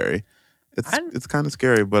kind of scary. It's kind of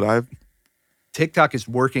scary, but TikTok is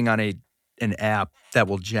working on an app that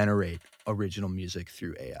will generate original music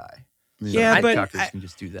through AI. Yeah, but TikTokers can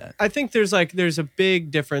just do that. I think there's a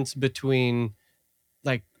big difference between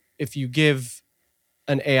like if you give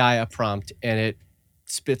an AI a prompt and it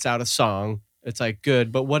spits out a song, it's like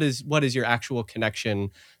good, but what is your actual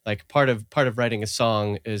connection? Like part of writing a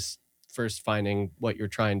song is first finding what you're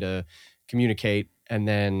trying to communicate, and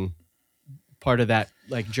then part of that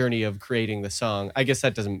like journey of creating the song. I guess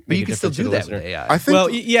that doesn't make But you a can still difference to do the that with listener. AI. I think Well,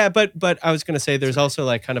 yeah, but I was going to say there's also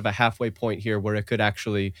like kind of a halfway point here where it could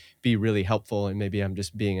actually be really helpful, and maybe I'm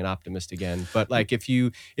just being an optimist again. But like if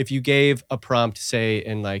you gave a prompt, say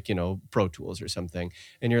in like, you know, Pro Tools or something,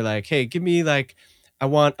 and you're like, hey, give me like, I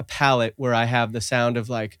want a palette where I have the sound of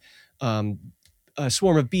like a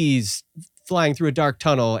swarm of bees flying through a dark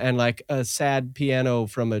tunnel and like a sad piano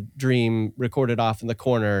from a dream recorded off in the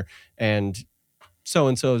corner and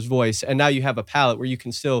so-and-so's voice. And now you have a palette where you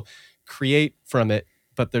can still create from it,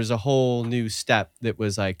 but there's a whole new step that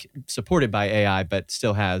was like supported by AI, but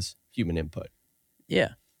still has human input. Yeah.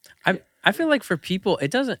 I feel like for people,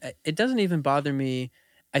 it doesn't even bother me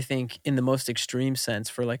I think in the most extreme sense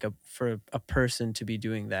for like for a person to be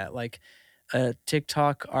doing that, like a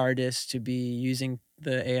TikTok artist to be using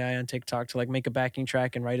the AI on TikTok to like make a backing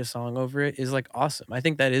track and write a song over it is like awesome. I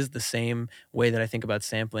think that is the same way that I think about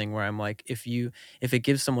sampling, where I'm like, if it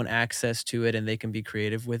gives someone access to it and they can be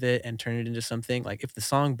creative with it and turn it into something, like if the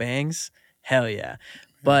song bangs, hell yeah.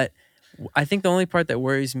 But I think the only part that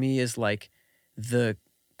worries me is like the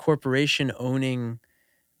corporation owning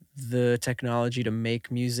the technology to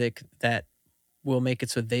make music that will make it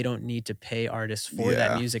so they don't need to pay artists for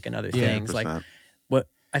that music and other things. 100%.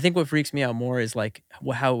 Like what freaks me out more is like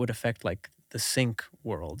how it would affect like the sync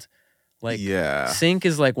world. Like sync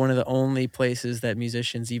is like one of the only places that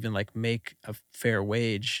musicians even like make a fair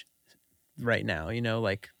wage right now, you know,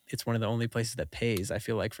 like it's one of the only places that pays. I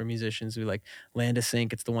feel like for musicians who like land a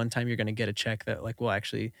sync, it's the one time you're going to get a check that like will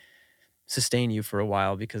actually sustain you for a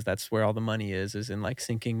while, because that's where all the money is in like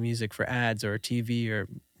syncing music for ads or TV or,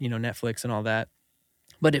 you know, Netflix and all that.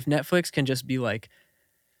 But if Netflix can just be like,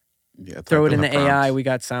 throw it in the AI, we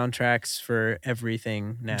got soundtracks for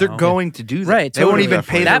everything now. They're going to do that. Right. They won't even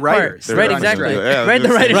pay the writers. Right, exactly. Yeah, Right, the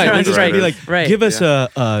writers are on strike. Be like, give us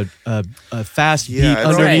a fast beat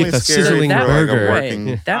underneath a sizzling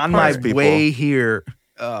burger. On my way here,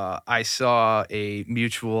 I saw a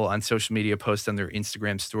mutual on social media post on their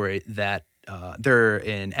Instagram story that they're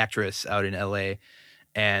an actress out in LA,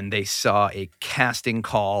 and they saw a casting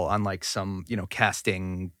call on like some, you know,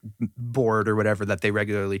 casting board or whatever that they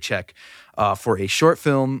regularly check for a short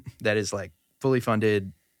film that is like fully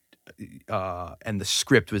funded, and the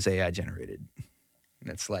script was AI generated. And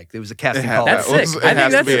it's like, it was a casting call. That's sick. It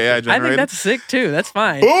has to be AI generated. I think that's sick too. That's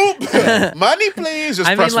fine. Boop! Money, please.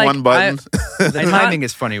 Just press one button. The timing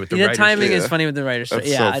is funny with the writers. The timing is funny with the writers. That's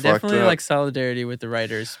yeah, so I definitely fucked up. like solidarity with the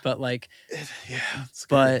writers, but like,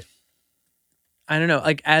 but I don't know,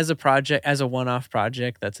 like as a project, as a one-off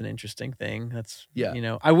project, that's an interesting thing. That's, you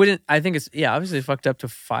know, I think it's, obviously fucked up to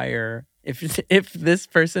fire. If this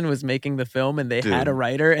person was making the film and they had a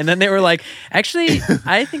writer and then they were like, actually,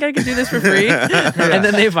 I think I could do this for free. And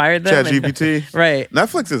then they fired them. ChatGPT. Right.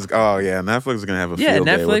 Netflix is going to have a field day with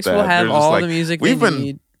Netflix that. will have They're just all like, the music we've they been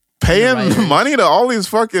need. paying money to all these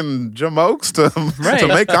fucking jamokes to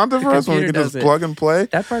make content for us when we can just plug and play.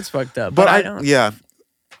 That part's fucked up. But I don't. Yeah.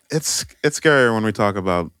 It's scary when we talk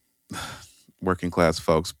about working class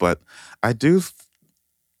folks, but I do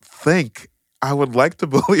think, I would like to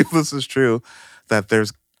believe this is true, that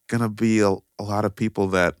there's going to be a lot of people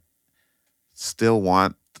that still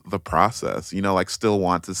want the process, you know, like still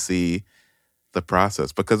want to see the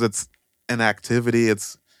process, because it's an activity.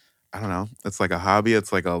 It's, I don't know, it's like a hobby.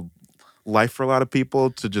 It's like a life for a lot of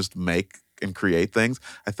people to just make and create things.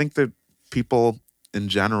 I think that people in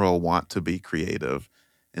general want to be creative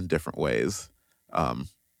in different ways.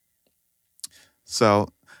 So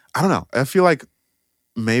I don't know. I feel like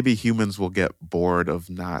maybe humans will get bored of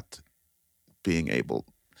not being able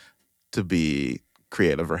to be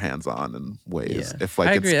creative or hands-on in ways. If like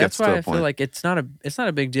I it agree. gets That's to why a I point. feel like it's not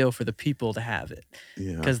a big deal for the people to have it.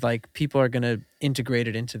 Yeah. Because like people are gonna integrate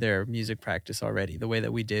it into their music practice already, the way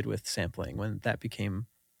that we did with sampling when that became,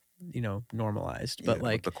 you know, normalized. But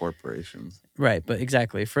like with the corporations. Right, but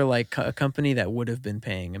exactly. For like a company that would have been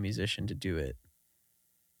paying a musician to do it,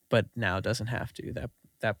 but now doesn't have to.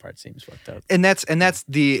 That part seems fucked up. And that's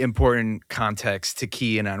the important context to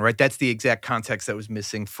key in on, right? That's the exact context that was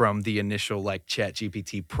missing from the initial like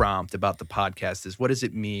ChatGPT prompt about the podcast, is what does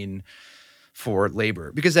it mean for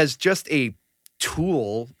labor? Because as just a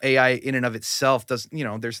tool, AI in and of itself doesn't, you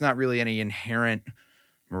know, there's not really any inherent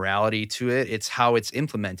morality to it. It's how it's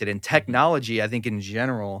implemented. And technology, I think in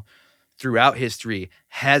general, throughout history,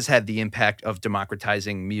 has had the impact of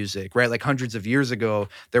democratizing music, right? Like hundreds of years ago,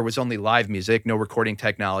 there was only live music, no recording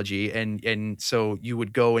technology. And so you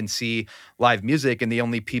would go and see live music, and the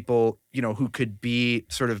only people, you know, who could be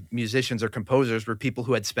sort of musicians or composers were people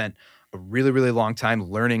who had spent a really, really long time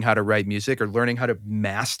learning how to write music or learning how to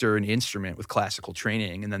master an instrument with classical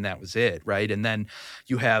training. And then that was it, right? And then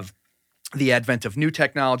you have the advent of new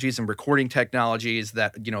technologies and recording technologies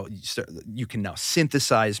that, you know, you can now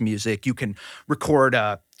synthesize music. You can record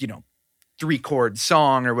a, you know, 3-chord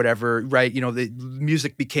song or whatever, right? You know, the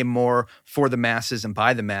music became more for the masses and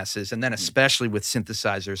by the masses. And then especially with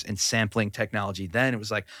synthesizers and sampling technology, then it was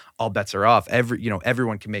like all bets are off.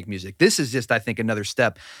 Everyone can make music. This is just, I think, another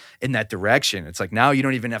step in that direction. It's like now you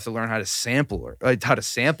don't even have to learn how to sample or how to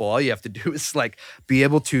sample. All you have to do is like be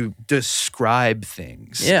able to describe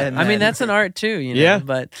things. Yeah. I mean, that's an art too, you know? Yeah.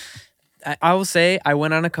 But I will say I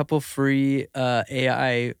went on a couple free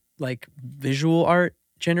AI like visual art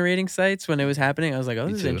generating sites when it was happening. I was like, oh,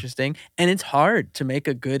 this is too. interesting. And it's hard to make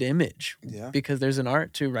a good image because there's an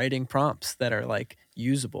art to writing prompts that are like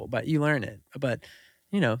usable, but you learn it. But,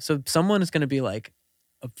 so someone is going to be like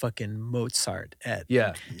a fucking Mozart at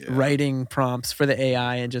writing prompts for the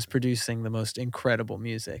AI and just producing the most incredible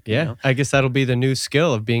music. Yeah, I guess that'll be the new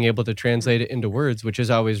skill of being able to translate it into words, which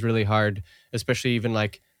is always really hard, especially even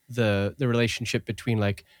like the relationship between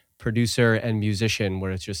like producer and musician,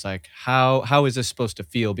 where it's just like how is this supposed to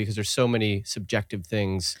feel, because there's so many subjective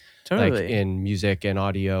things like in music and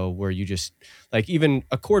audio where you just like even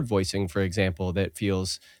a chord voicing, for example, that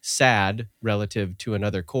feels sad relative to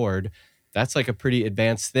another chord. That's like a pretty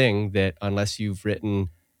advanced thing that unless you've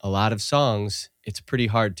written a lot of songs, it's pretty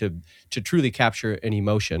hard to truly capture an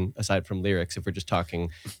emotion aside from lyrics if we're just talking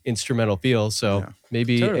instrumental feels. So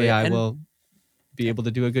maybe AI will be able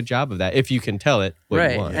to do a good job of that if you can tell it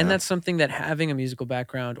what you want. And that's something that having a musical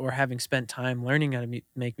background or having spent time learning how to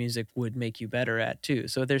make music would make you better at too.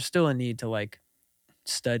 So there's still a need to like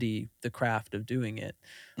study the craft of doing it.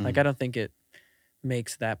 Like I don't think it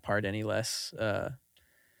makes that part any less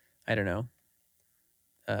I don't know,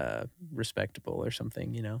 respectable or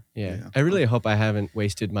something, Yeah. I really hope I haven't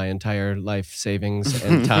wasted my entire life savings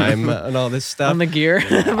and time on all this stuff. On the gear.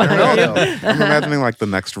 I don't know. I'm imagining like the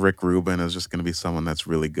next Rick Rubin is just going to be someone that's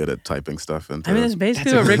really good at typing stuff into. I mean, that's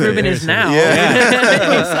basically what Rick Rubin is now.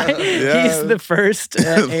 He's the first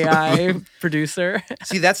AI producer.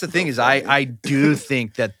 See, that's the thing is I do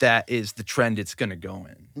think that is the trend it's going to go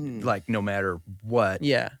in. Like no matter what.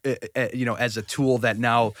 Yeah. As a tool that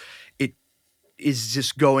now it is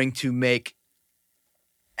just going to make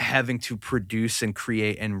having to produce and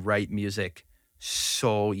create and write music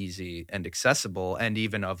so easy and accessible and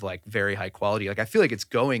even of like very high quality. Like I feel like it's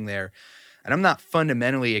going there, and I'm not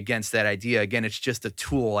fundamentally against that idea. Again, it's just a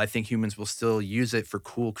tool. I think humans will still use it for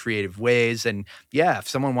cool, creative ways. And yeah, if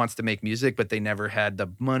someone wants to make music, but they never had the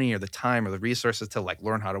money or the time or the resources to like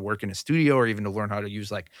learn how to work in a studio or even to learn how to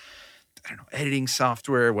use like, I don't know, editing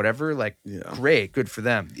software, whatever, like great, good for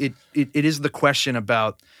them. It is the question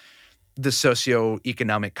about the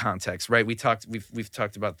socioeconomic context, right? We've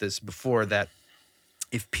talked about this before, that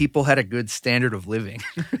if people had a good standard of living.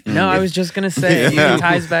 No, I was just going to say, it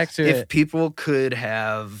ties back to if people could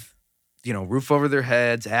have, roof over their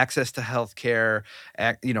heads, access to healthcare,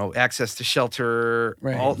 access to shelter,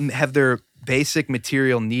 all have their basic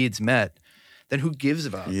material needs met, then who gives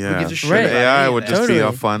about it? Who gives a shit about AI would just be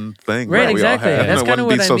a fun thing. Right, that exactly. We all had. That's kind of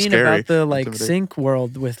what I mean scary. about the like sync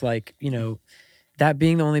world with like, that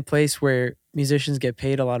being the only place where musicians get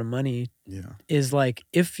paid a lot of money is like,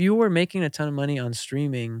 if you were making a ton of money on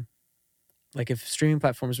streaming, like if streaming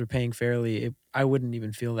platforms were paying fairly, I wouldn't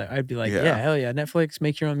even feel that. I'd be like, yeah, hell yeah, Netflix,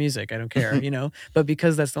 make your own music. I don't care, But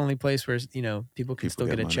because that's the only place where, people can still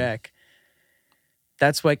get a check.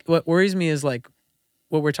 That's like, what worries me is like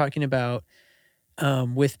what we're talking about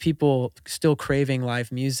with people still craving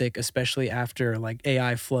live music, especially after like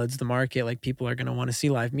AI floods the market. Like people are going to want to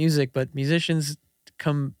see live music, but musicians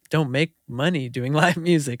don't make money doing live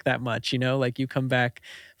music that much, like you come back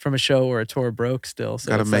from a show or a tour broke still. So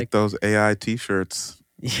gotta make those AI t-shirts.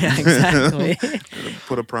 Yeah, exactly.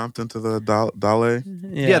 Put a prompt into the DALL-E.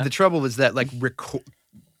 Yeah, the trouble is that like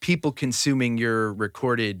people consuming your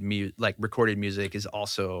recorded music is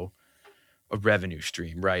also a revenue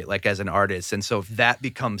stream, right? Like as an artist. And so if that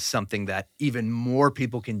becomes something that even more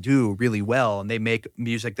people can do really well, and they make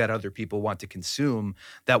music that other people want to consume,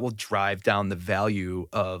 that will drive down the value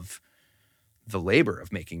of the labor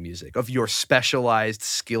of making music, of your specialized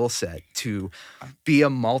skill set to be a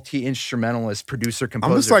multi-instrumentalist, producer,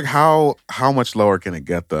 composer. I'm just like, how much lower can it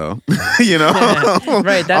get though?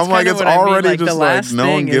 Right. That's I'm like, it's what already I mean. Like, just like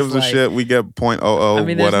no one gives a shit. We get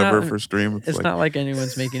 0.00 whatever for stream. It's not like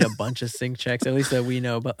anyone's making a bunch of sync checks, at least that we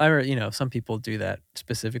know. But some people do that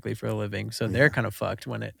specifically for a living, so they're kind of fucked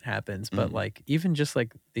when it happens. But like even just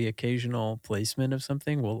like the occasional placement of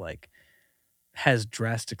something has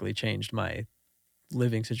drastically changed my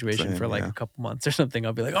living situation for like a couple months or something.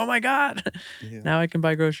 I'll be like, oh my God, now I can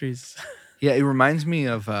buy groceries. Yeah, it reminds me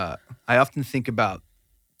of, I often think about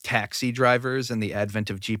taxi drivers and the advent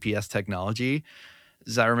of GPS technology.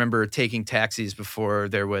 As I remember taking taxis before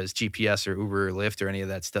there was GPS or Uber or Lyft or any of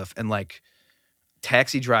that stuff. And like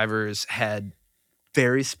taxi drivers had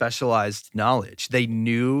very specialized knowledge. They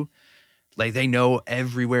knew, like they know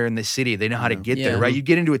everywhere in the city. They know how to get there, right? You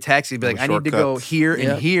get into a taxi, be like, I need to go here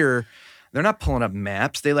and here. They're not pulling up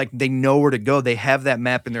maps. They know where to go. They have that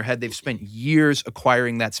map in their head. They've spent years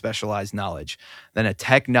acquiring that specialized knowledge. Then a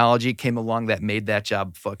technology came along that made that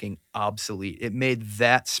job fucking obsolete. It made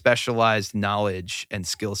that specialized knowledge and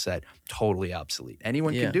skill set totally obsolete.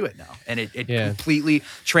 Anyone can do it now. And it completely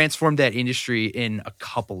transformed that industry in a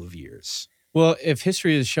couple of years. Well, if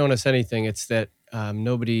history has shown us anything, it's that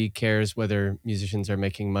nobody cares whether musicians are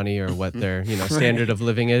making money or what their standard of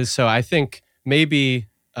living is. So I think maybe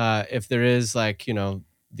if there is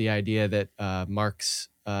the idea that Marx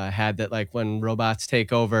had, that when robots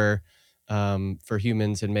take over for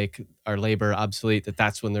humans and make our labor obsolete,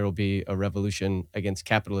 that's when there will be a revolution against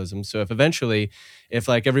capitalism. So if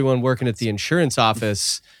everyone working at the insurance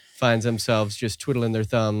office finds themselves just twiddling their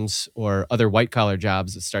thumbs, or other white collar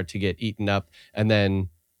jobs that start to get eaten up, and then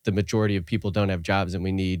the majority of people don't have jobs and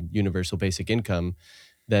we need universal basic income,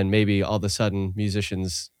 then maybe all of a sudden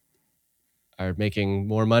musicians are making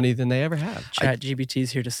more money than they ever have. ChatGPT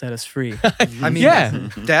is here to set us free. I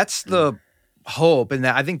mean, that's the hope. And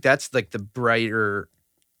I think that's like the brighter,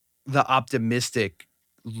 the optimistic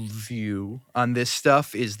view on this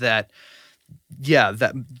stuff is that,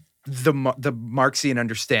 that the Marxian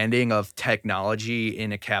understanding of technology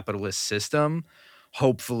in a capitalist system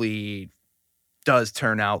hopefully does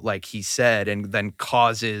turn out like he said, and then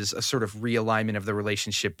causes a sort of realignment of the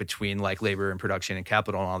relationship between labor and production and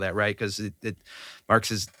capital and all that, right? Because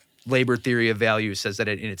Marx's labor theory of value says that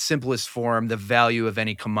in its simplest form, the value of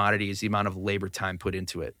any commodity is the amount of labor time put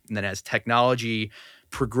into it. And then as technology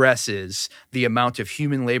progresses, the amount of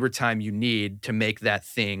human labor time you need to make that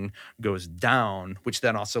thing goes down, which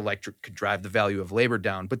then also could drive the value of labor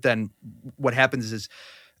down. But then what happens is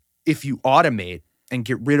if you automate and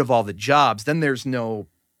get rid of all the jobs, then there's no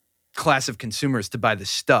class of consumers to buy the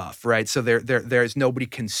stuff, right? So there's nobody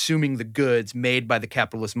consuming the goods made by the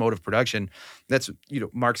capitalist mode of production. That's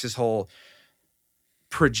Marx's whole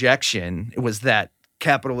projection was that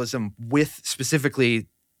capitalism, with specifically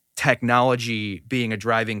technology being a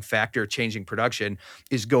driving factor changing production,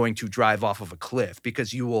 is going to drive off of a cliff,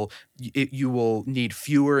 because you will need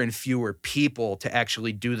fewer and fewer people to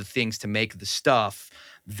actually do the things to make the stuff.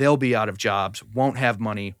 They'll be out of jobs, won't have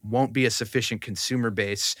money, won't be a sufficient consumer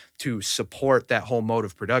base to support that whole mode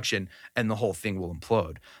of production, and the whole thing will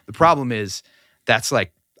implode. The problem is that's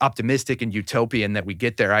optimistic and utopian that we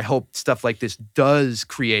get there. I hope stuff like this does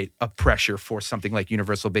create a pressure for something like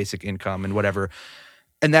universal basic income and whatever.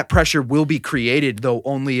 And that pressure will be created, though,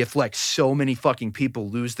 only if so many fucking people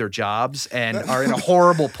lose their jobs and are in a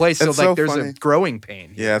horrible place. So there's funny. A growing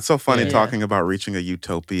pain here. Yeah, it's so funny talking about reaching a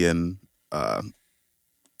utopian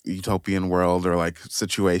world or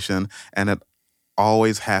situation, and it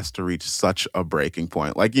always has to reach such a breaking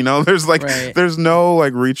point. There's no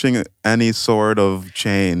reaching any sort of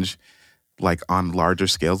change on larger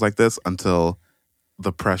scales like this until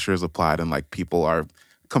the pressure is applied and people are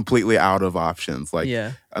completely out of options.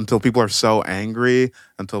 Until people are so angry,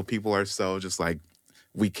 until people are so just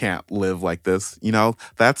we can't live like this.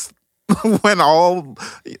 That's when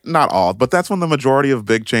not all, but that's when the majority of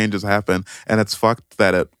big changes happen. And it's fucked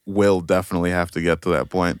that it will definitely have to get to that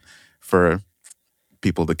point for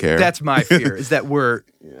people to care. That's my fear, is that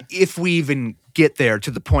if we even get there to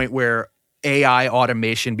the point where AI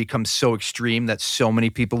automation becomes so extreme that so many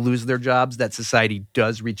people lose their jobs, that society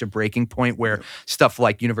does reach a breaking point where stuff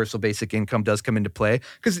like universal basic income does come into play.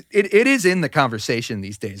 Because it is in the conversation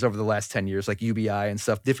these days over the last 10 years, UBI and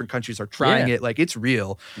stuff. Different countries are trying it. It's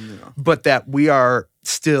real. Yeah. But that we are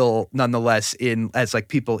still, nonetheless, as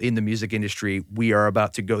people in the music industry, we are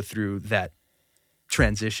about to go through that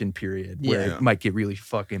transition period where it might get really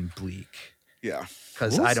fucking bleak. Yeah.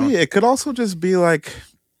 Because it could also just be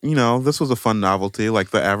this was a fun novelty.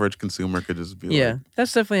 The average consumer could just be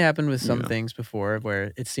that's definitely happened with some things before,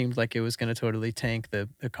 where it seemed like it was going to totally tank the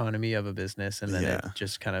economy of a business, and then it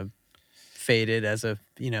just kind of faded as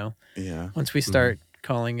once we start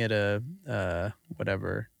calling it a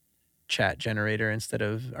whatever chat generator instead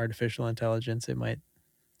of artificial intelligence, it might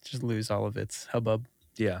just lose all of its hubbub.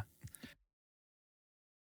 Yeah.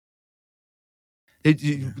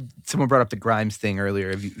 Someone brought up the Grimes thing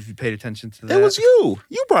earlier. Have you paid attention to that? It was you.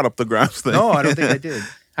 You brought up the Grimes thing. No, I don't think I did.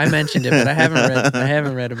 I mentioned it, but I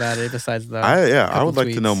haven't read about it besides the I would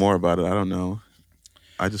like to know more about it. I don't know.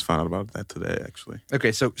 I just found out about that today, actually.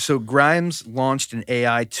 Okay, so Grimes launched an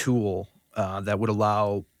AI tool that would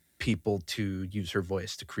allow people to use her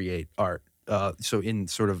voice to create art. So in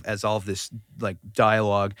sort of as all of this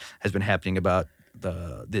dialogue has been happening about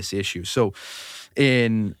this issue. So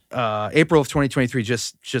in April of 2023,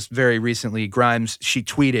 just very recently, Grimes, she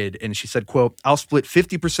tweeted and she said, quote, "I'll split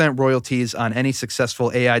 50% royalties on any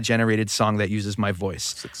successful AI-generated song that uses my voice.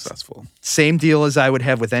 Successful. Same deal as I would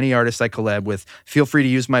have with any artist I collab with. Feel free to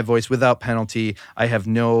use my voice without penalty. I have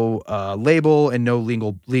no label and no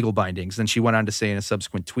legal bindings." Then she went on to say in a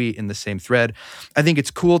subsequent tweet in the same thread, "I think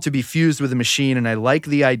it's cool to be fused with a machine, and I like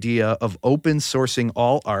the idea of open sourcing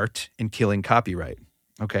all art and killing copyright."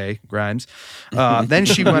 Okay, Grimes. Then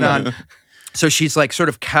she went on. So she's like sort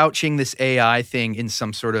of couching this AI thing in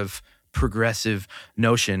some sort of progressive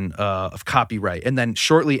notion of copyright. And then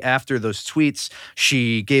shortly after those tweets,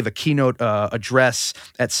 she gave a keynote address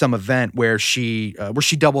at some event where she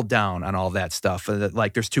doubled down on all that stuff. That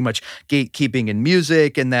like there's too much gatekeeping in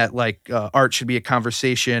music, and that like art should be a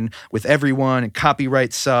conversation with everyone, and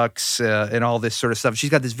copyright sucks, and all this sort of stuff.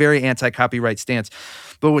 She's got this very anti-copyright stance.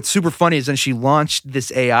 But what's super funny is then she launched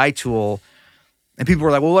this AI tool, and people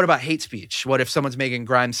were like, well, what about hate speech? What if someone's making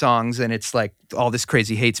grime songs and it's like all this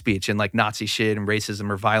crazy hate speech and like Nazi shit and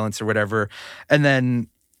racism or violence or whatever? And then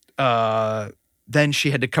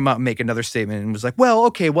she had to come out and make another statement and was like, well,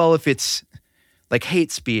 okay, well, if it's like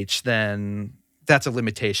hate speech, then that's a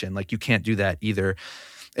limitation. Like you can't do that either.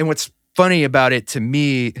 And what's funny about it to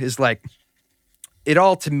me is like, it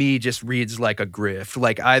all to me just reads like a grift.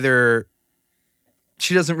 Like either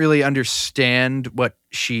she doesn't really understand what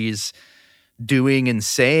she's doing and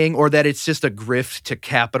saying, or that it's just a grift to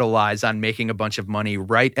capitalize on making a bunch of money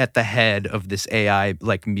right at the head of this AI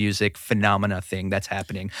like music phenomena thing that's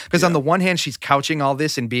happening. Because on the one hand, she's couching all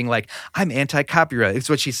this and being like, I'm anti-copyright. It's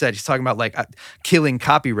what she said. She's talking about like killing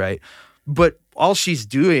copyright. But all she's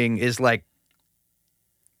doing is like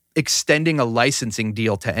extending a licensing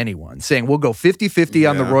deal to anyone, saying we'll go 50-50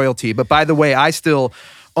 on the royalty. But by the way, I still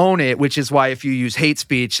own it, which is why if you use hate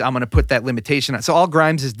speech, I'm going to put that limitation on. So all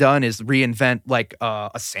Grimes has done is reinvent like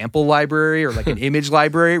a sample library or like an image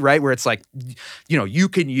library, right? Where it's like, you know, you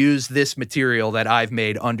can use this material that I've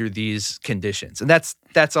made under these conditions. And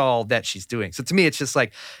that's all that she's doing. So to me, it's just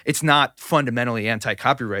like, it's not fundamentally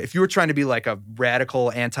anti-copyright. If you were trying to be like a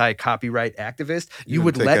radical anti-copyright activist, you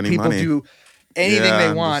would let people do anything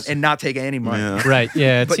they want and not take any money. Yeah. Right.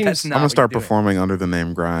 Yeah. It But seems. that's not I'm gonna what start you're doing. performing under the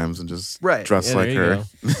name Grimes and just dress Yeah, like there her.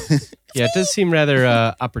 you go. Yeah, it does seem rather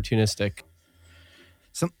opportunistic.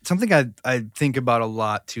 Something I think about a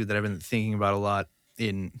lot too, that I've been thinking about a lot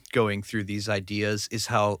in going through these ideas, is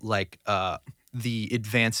how like the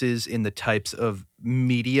advances in the types of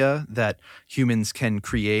media that humans can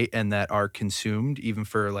create and that are consumed, even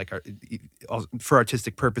for like for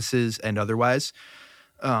artistic purposes and otherwise,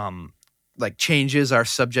 like changes our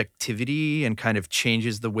subjectivity and kind of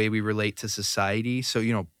changes the way we relate to society. So,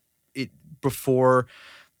 you know, before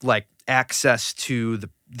like access to the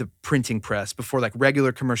printing press, before like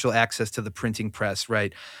regular commercial access to the printing press,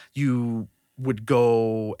 right? You would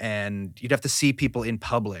go and you'd have to see people in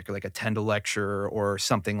public, or like attend a lecture or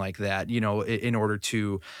something like that, you know, in order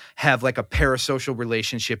to have like a parasocial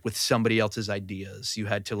relationship with somebody else's ideas. You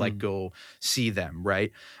had to like go see them,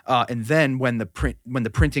 right? And then when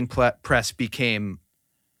the printing press became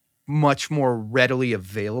much more readily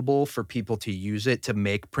available for people to use it to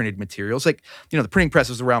make printed materials, like, you know, the printing press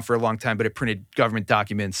was around for a long time, but it printed government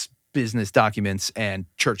documents, business documents, and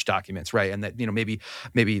church documents, right? And that, you know,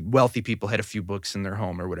 maybe wealthy people had a few books in their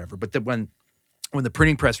home or whatever. But when the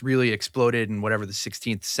printing press really exploded in whatever the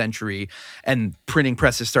 16th century, and printing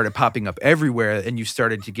presses started popping up everywhere, and you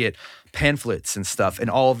started to get pamphlets and stuff, and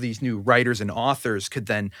all of these new writers and authors could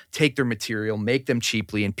then take their material, make them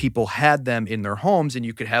cheaply, and people had them in their homes, and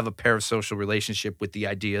you could have a parasocial relationship with the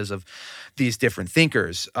ideas of these different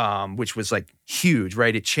thinkers, which was like huge,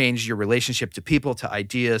 right? It changed your relationship to people, to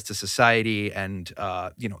ideas, to society, and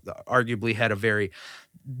you know, arguably had a very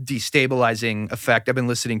destabilizing effect. I've been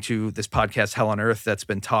listening to this podcast, Hell on Earth, that's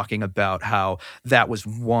been talking about how that was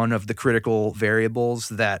one of the critical variables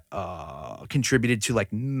that contributed to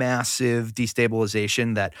like massive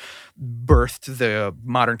destabilization that birthed the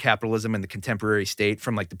modern capitalism and the contemporary state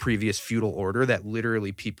from like the previous feudal order, that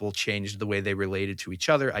literally people changed the way they related to each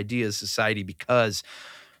other, ideas, society, because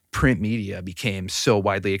print media became so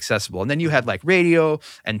widely accessible. And then you had like radio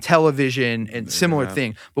and television and similar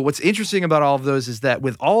thing. But what's interesting about all of those is that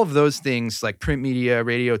with all of those things, like print media,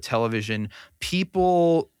 radio, television,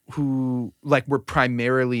 people who like were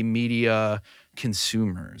primarily media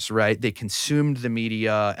consumers, right? They consumed the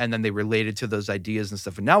media and then they related to those ideas and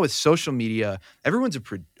stuff. And now with social media, everyone's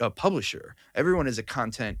a publisher. Everyone is a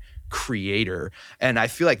content creator. And I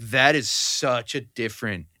feel like that is such a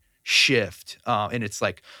different shift, and it's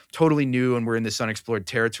like totally new, and we're in this unexplored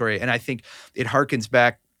territory. And I think it harkens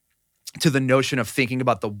back to the notion of thinking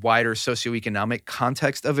about the wider socioeconomic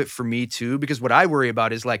context of it for me too, because what I worry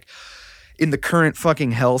about is like in the current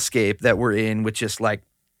fucking hellscape that we're in, with just like,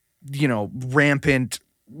 you know, rampant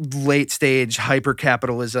late stage hyper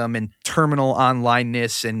capitalism and terminal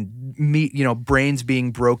onlineness and brains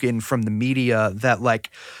being broken from the media, that like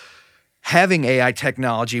having AI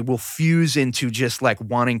technology will fuse into just like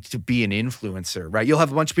wanting to be an influencer, right? You'll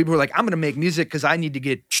have a bunch of people who are like, I'm going to make music because I need to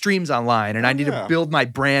get streams online and I need to build my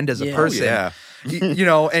brand as a person. You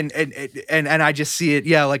know, and I just see it,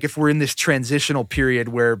 like if we're in this transitional period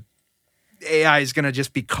where AI is going to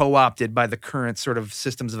just be co-opted by the current sort of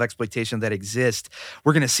systems of exploitation that exist,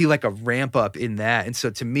 we're going to see like a ramp up in that. And so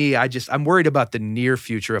to me, I'm worried about the near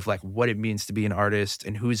future of like what it means to be an artist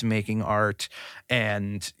and who's making art,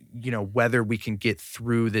 and, you know, whether we can get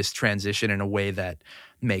through this transition in a way that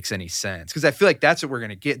makes any sense. Because I feel like that's what we're going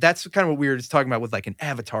to get. That's kind of what we were just talking about with like an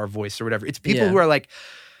avatar voice or whatever. It's people who are like,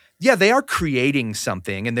 they are creating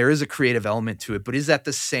something and there is a creative element to it, but is that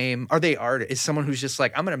the same? Are they art? Is someone who's just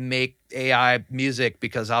like, I'm going to make AI music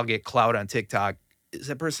because I'll get clout on TikTok? Is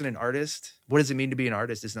that person an artist? What does it mean to be an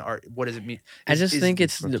artist? Is an art? What does it mean? I just think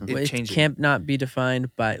it can't not be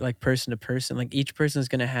defined by like person to person. Like each person is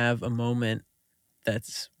going to have a moment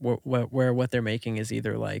that's where what they're making is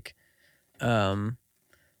either like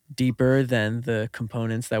deeper than the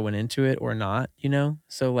components that went into it or not, you know?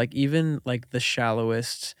 So like even like the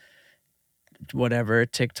shallowest whatever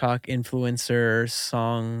TikTok influencer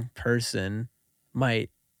song person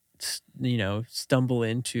might, you know, stumble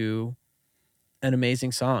into an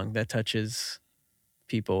amazing song that touches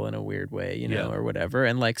people in a weird way, you know, or whatever.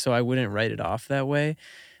 And like, so I wouldn't write it off that way.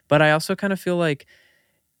 But I also kind of feel like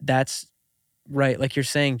that's right. Like you're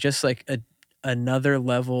saying, just like another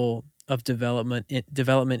level of development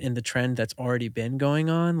in the trend that's already been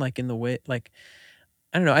going on, like in the way, like,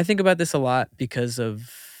 I don't know. I think about this a lot because of,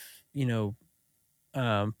 you know,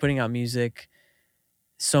 putting out music.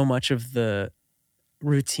 So much of the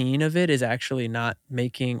routine of it is actually not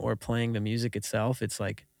making or playing the music itself. It's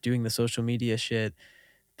like doing the social media shit,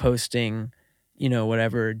 posting, you know,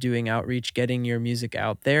 whatever, doing outreach, getting your music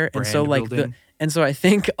out there. And so like so I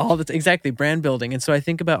think exactly brand building. And so I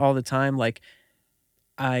think about all the time, like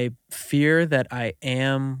I fear that I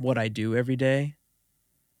am what I do every day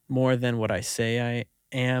more than what I say I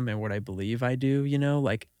am and what I believe I do, you know,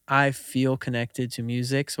 like I feel connected to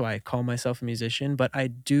music, so I call myself a musician, but I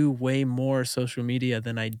do way more social media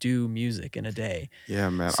than I do music in a day. Yeah,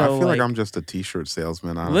 man. So I feel like I'm just a t-shirt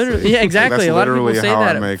salesman, honestly. Literally, yeah, exactly. Like, a lot of people say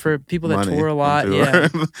that for people that tour a lot. Yeah,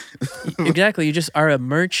 exactly. You just are a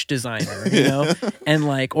merch designer, you know, and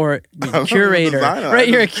like, or curator, right?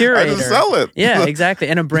 You're a curator. I just sell it. Yeah, exactly.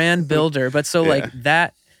 And a brand builder. But so like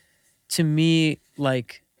that, to me,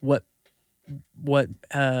 like what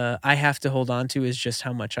I have to hold on to is just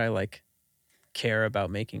how much I like care about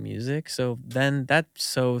making music. So then that's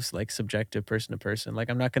so like subjective person to person. Like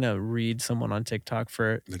I'm not gonna read someone on TikTok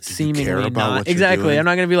for like, seemingly not exactly. I'm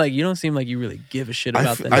not gonna be like, you don't seem like you really give a shit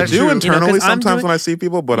about that. I do internally sometimes when I see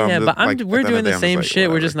people, but we're doing the same shit.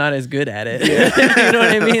 We're just not as good at it. You know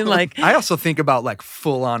what I mean? Like I also think about like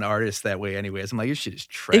full on artists that way. Anyways, I'm like, your shit is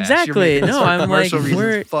trash. Exactly. No, I'm like,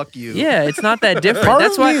 fuck you. Yeah, it's not that different.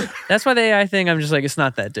 That's why the AI thing. I'm just like, it's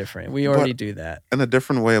not that different. We already do that. And a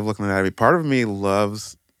different way of looking at it. Part of me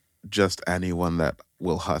loves just anyone that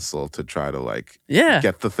will hustle to try to like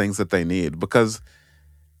get the things that they need, because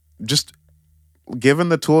just given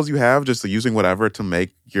the tools you have, just using whatever to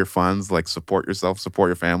make your funds, like support yourself, support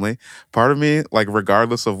your family. Part of me, like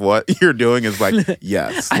regardless of what you're doing, is like,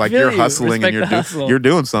 yes, like you're hustling and you're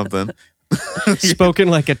doing something. Spoken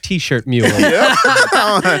like a t-shirt mule. Get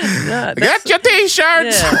your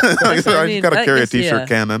t-shirts. You gotta carry a t-shirt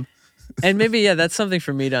cannon. And maybe, that's something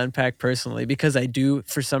for me to unpack personally, because I do,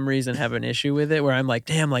 for some reason, have an issue with it where I'm like,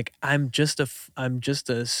 damn, like I'm just a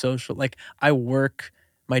social, like I work,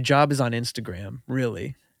 my job is on Instagram,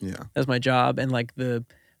 really. Yeah. That's my job. And like the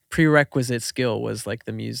prerequisite skill was like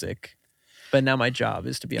the music. But now my job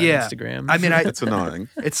is to be on Instagram. I mean, it's annoying.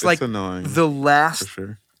 It's like annoying. The last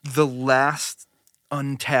For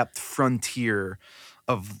untapped frontier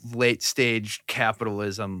of late stage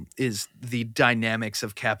capitalism is the dynamics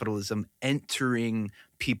of capitalism entering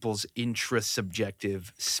people's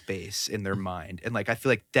intrasubjective space in their mind. And like, I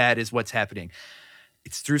feel like that is what's happening.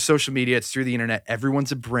 It's through social media, it's through the internet.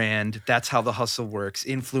 Everyone's a brand. That's how the hustle works.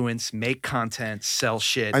 Influence, make content, sell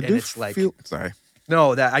shit. I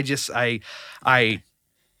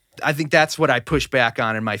think that's what I push back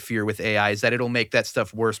on in my fear with AI, is that it'll make that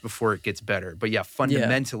stuff worse before it gets better. But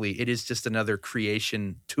fundamentally, it is just another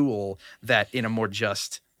creation tool that in a more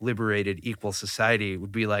just, liberated, equal society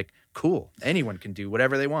would be like, cool. Anyone can do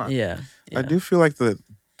whatever they want. Yeah. I do feel like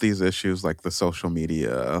these issues, like the social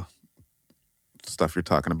media stuff you're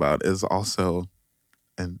talking about, is also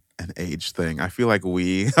an age thing. I feel like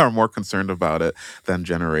we are more concerned about it than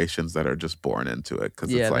generations that are just born into it,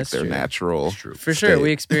 because Yeah, it's like that's their true. natural. For sure. state.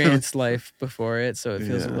 We experienced life before it, so it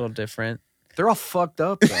feels a Yeah. little different. They're all fucked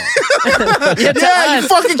up, though. Yeah, you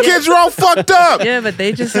fucking kids are all fucked up. Yeah, but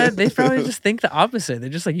they probably just think the opposite. They're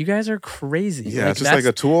just like, you guys are crazy. Yeah, it's just like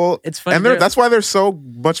a tool. It's funny. And that's why they're so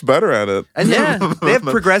much better at it. And Yeah. they have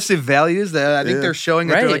progressive values that I think Yeah. they're showing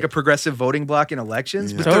that they're Right. like a progressive voting bloc in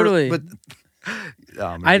elections. Yeah. But they're- Totally. But,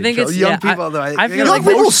 I'm I gonna think get in it's- trouble. Young yeah, people, though. I they feel got like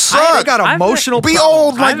people emotion- suck. They got I've been- emotional Be problems.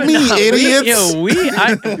 old like me,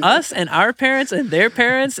 idiots. Us and our parents and their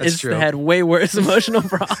parents That's true. had way worse emotional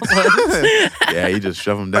problems. Yeah, you just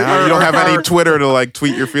shove them down. You don't have any Twitter to like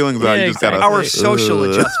tweet your feelings out. Yeah, You just gotta. Our social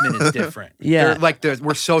adjustment is different. Yeah.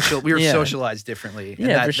 We're social. We were Yeah. socialized differently. And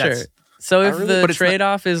Yeah, for sure. So if really- the but it's not-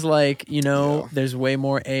 trade-off is like, there's way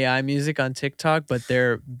more AI music on TikTok, but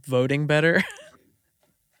they're voting better.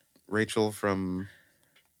 Rachel from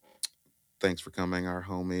Thanks for Coming, our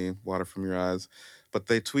homie, Water from Your Eyes. But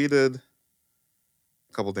they tweeted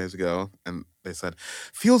a couple days ago and they said,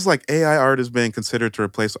 feels like AI art is being considered to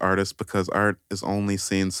replace artists because art is only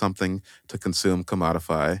seen something to consume,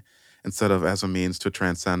 commodify, instead of as a means to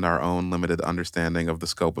transcend our own limited understanding of the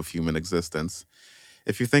scope of human existence.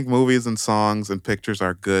 If you think movies and songs and pictures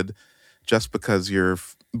are good just because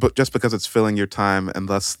it's filling your time and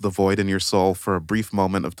thus the void in your soul for a brief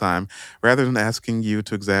moment of time, rather than asking you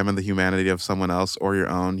to examine the humanity of someone else or your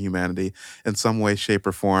own humanity in some way, shape,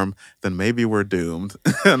 or form, then maybe we're doomed.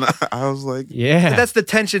 And I was like, Yeah. That's the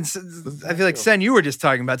tension. I feel like, Sen, you were just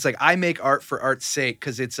talking about. It's like I make art for art's sake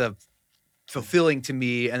because it's fulfilling to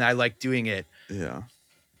me and I like doing it. yeah.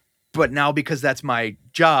 But now because that's my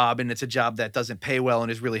job and it's a job that doesn't pay well and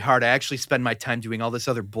is really hard, I actually spend my time doing all this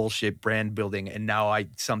other bullshit brand building. And now I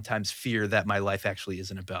sometimes fear that my life actually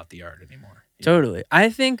isn't about the art anymore. Totally. I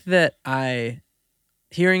think that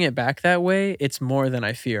hearing it back that way, it's more than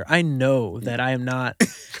I fear. I know that I am not,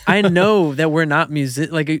 I know that we're not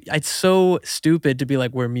like, it's so stupid to be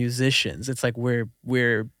like, we're musicians. It's like,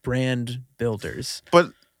 we're brand builders.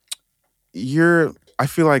 But I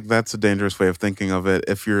feel like that's a dangerous way of thinking of it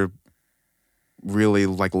if you're really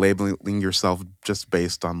like labeling yourself just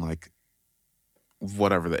based on like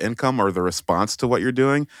whatever the income or the response to what you're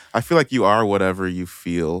doing. I feel like you are whatever you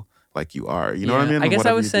feel like you are. You know what I mean? I guess I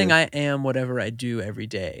Whatever was you saying do. I am whatever I do every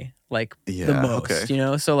day, like the Yeah, most,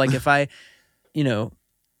 okay. So like if I,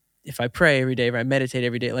 if I pray every day, if I meditate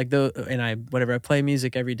every day, like whatever I play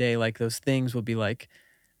music every day, like those things will be like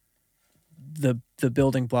the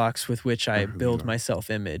building blocks with which I build my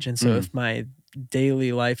self-image. And so if my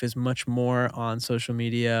daily life is much more on social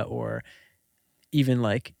media or even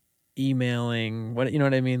like emailing, what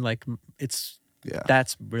I mean? Like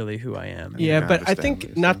that's really who I am. Yeah, I but I understand what think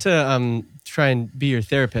you're not to try and be your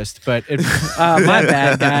therapist, but My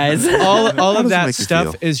bad, guys. all does of it that make you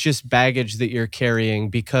stuff feel? is just baggage that you're carrying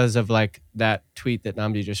because of like that tweet that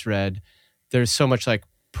Namdi just read. There's so much like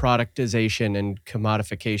productization and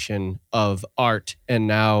commodification of art, and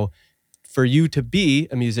now for you to be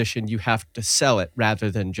a musician, you have to sell it rather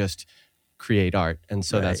than just create art, and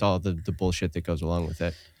so that's all the bullshit that goes along with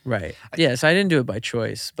it. Right. Yeah. So I didn't do it by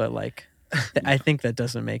choice, but like, I think that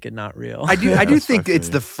doesn't make it not real. I do That's think fucking- it's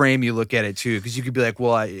the frame you look at it too, because you could be like,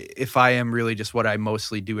 well, if I am really just what I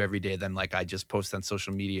mostly do every day, then like I just post on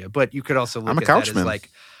social media. But you could also look I'm a at that as couchman. like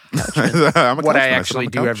I'm a what I couchman. actually sit on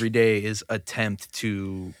the do couch. every day is attempt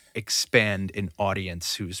to expand an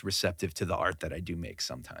audience who's receptive to the art that I do make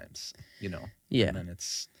sometimes, Yeah. And then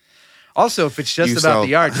it's also, if it's just You about sell-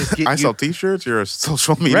 the art, just get I sell t-shirts. You're a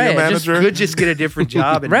social media Right, manager. could just get a different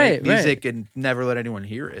job and Right, make music and never let anyone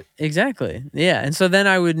hear it. Exactly. Yeah. And so then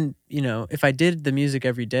I wouldn't, if I did the music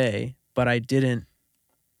every day, but I didn't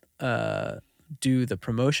do the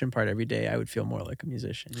promotion part every day, I would feel more like a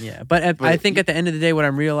musician. Yeah. But I think at the end of the day, what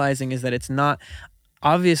I'm realizing is that it's not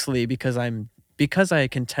obviously because I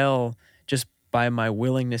can tell just by my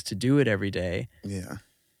willingness to do it every day. Yeah.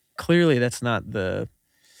 Clearly that's not the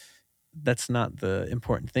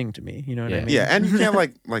important thing to me. You know what I mean? Yeah, and you can't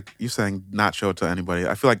like you saying not show it to anybody.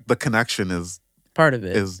 I feel like the connection is Part of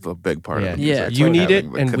it. the big part Yeah. of it. Yeah. It's You like need it,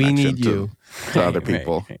 having the and we connection need to- you. to other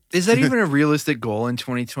people. Right. Is that even a realistic goal in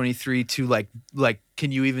 2023 to like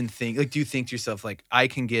can you even think do you think to yourself like I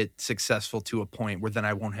can get successful to a point where then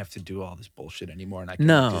I won't have to do all this bullshit anymore and I can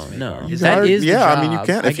just make art? Is that is the I mean, you job.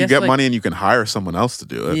 can if you get money and you can hire someone else to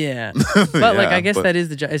do it. Yeah. But like I guess that is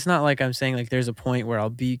the job. It's not like I'm saying like there's a point where I'll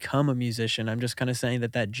become a musician. I'm just kind of saying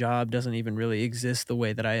that job doesn't even really exist the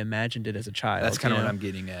way that I imagined it as a child. That's kind of what I'm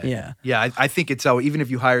getting at. Yeah. Yeah, I think it's even if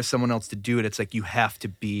you hire someone else to do it, it's like you have to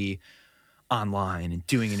be online and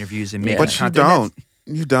doing interviews and making But content.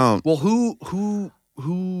 you don't. Well, who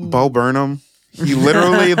Bo Burnham, he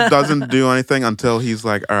literally doesn't do anything until he's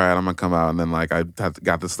like, all right, I'm gonna come out and then like I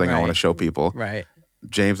got this thing I want to show people. Right.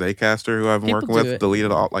 James Acaster, who I've been People working do with, it.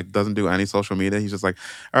 deleted all, like doesn't do any social media. He's just like,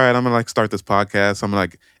 all right, I'm gonna like start this podcast. I'm gonna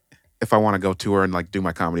like, if I want to go tour and like do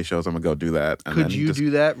my comedy shows, I'm gonna go do that. And could then you do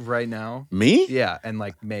that right now? Me? Yeah, and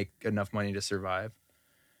like make enough money to survive.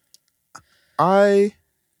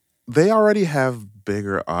 They already have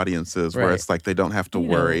bigger audiences where Right. it's like they don't have to You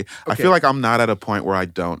know, worry. I okay. feel like I'm not at a point where I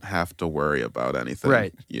don't have to worry about anything.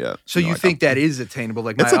 Right. Yeah. So you like, think that is attainable?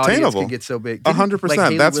 Like my It's audience attainable. could get so big.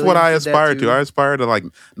 100%. That's what I aspire to. I aspire to like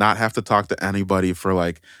not have to talk to anybody for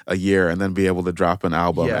like a year and then be able to drop an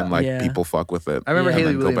album Yeah. and like Yeah. people fuck with it. I remember Yeah.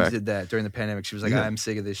 Haley and then go Williams back. did that during the pandemic. She was like, Yeah. I'm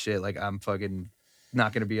sick of this shit. Like I'm fucking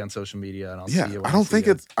not going to be on social media and I'll Yeah. see you. I don't think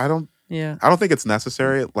it's I don't think it's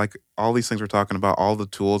necessary. Like all these things we're talking about, all the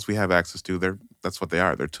tools we have access to, that's what they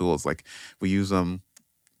are. They're tools. Like we use them.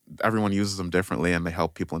 Everyone uses them differently, and they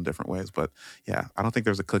help people in different ways. But yeah, I don't think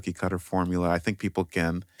there's a cookie cutter formula. I think people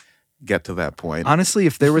can get to that point. Honestly,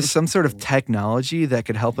 if there was some sort of technology that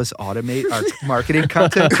could help us automate our marketing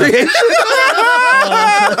content creation.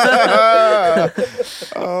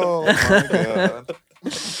 Oh my god!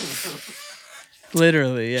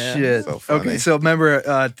 Literally, yeah. Shit. So funny. Okay, so remember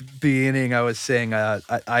at the beginning I was saying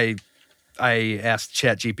I asked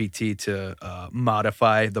ChatGPT to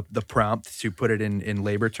modify the prompt to put it in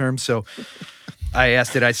labor terms. So I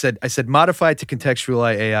asked it. I said modify to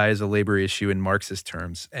contextualize AI as a labor issue in Marxist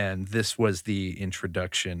terms, and this was the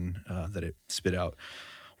introduction that it spit out.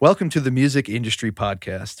 Welcome to the Music Industry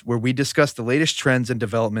Podcast, where we discuss the latest trends and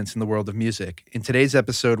developments in the world of music. In today's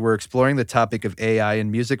episode, we're exploring the topic of AI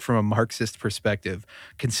and music from a Marxist perspective,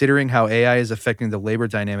 considering how AI is affecting the labor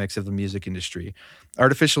dynamics of the music industry.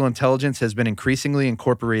 Artificial intelligence has been increasingly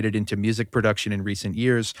incorporated into music production in recent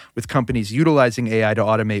years, with companies utilizing AI to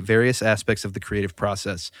automate various aspects of the creative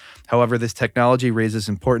process. However, this technology raises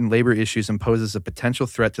important labor issues and poses a potential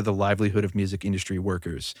threat to the livelihood of music industry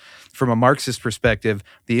workers. From a Marxist perspective,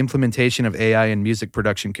 the implementation of AI in music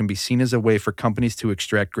production can be seen as a way for companies to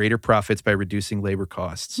extract greater profits by reducing labor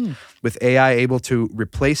costs. With AI able to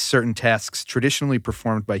replace certain tasks traditionally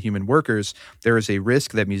performed by human workers, there is a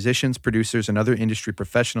risk that musicians, producers, and other industry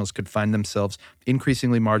professionals could find themselves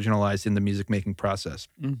increasingly marginalized in the music-making process.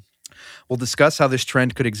 We'll discuss how this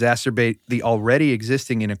trend could exacerbate the already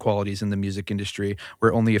existing inequalities in the music industry,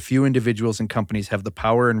 where only a few individuals and companies have the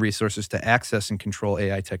power and resources to access and control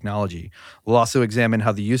AI technology. We'll also examine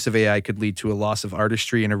how the use of AI could lead to a loss of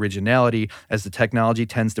artistry and originality, as the technology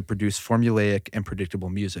tends to produce formulaic and predictable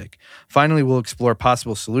music. Finally, we'll explore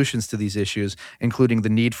possible solutions to these issues, including the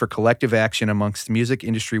need for collective action amongst music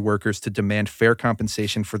industry workers to demand fair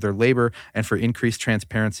compensation for their labor and for increased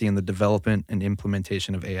transparency in the development and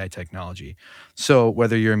implementation of AI technology. So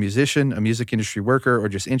whether you're a musician, a music industry worker, or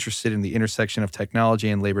just interested in the intersection of technology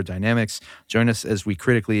and labor dynamics, join us as we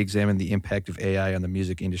critically examine the impact of AI on the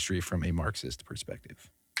music industry from a Marxist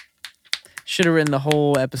perspective. Should have written the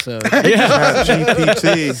whole episode.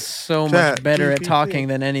 ChatGPT. So much better at ChatGPT. talking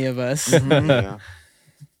than any of us. Yeah.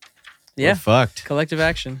 Yeah. We're fucked. Collective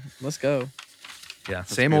action. Let's go. Yeah,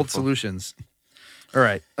 same old beautiful. solutions. All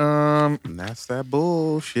right. And that's that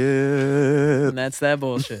bullshit. And that's that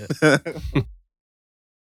bullshit.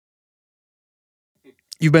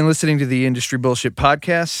 You've been listening to the Industry Bullshit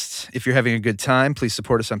Podcast. If you're having a good time, please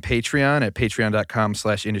support us on Patreon at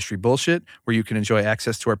patreon.com/industrybullshit, where you can enjoy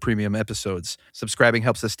access to our premium episodes. Subscribing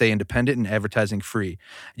helps us stay independent and advertising free.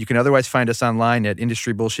 You can otherwise find us online at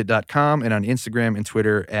industrybullshit.com and on Instagram and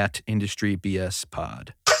Twitter at IndustryBSPod.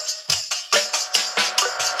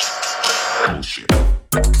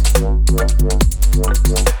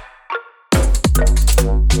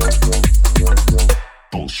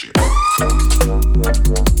 Bullshit.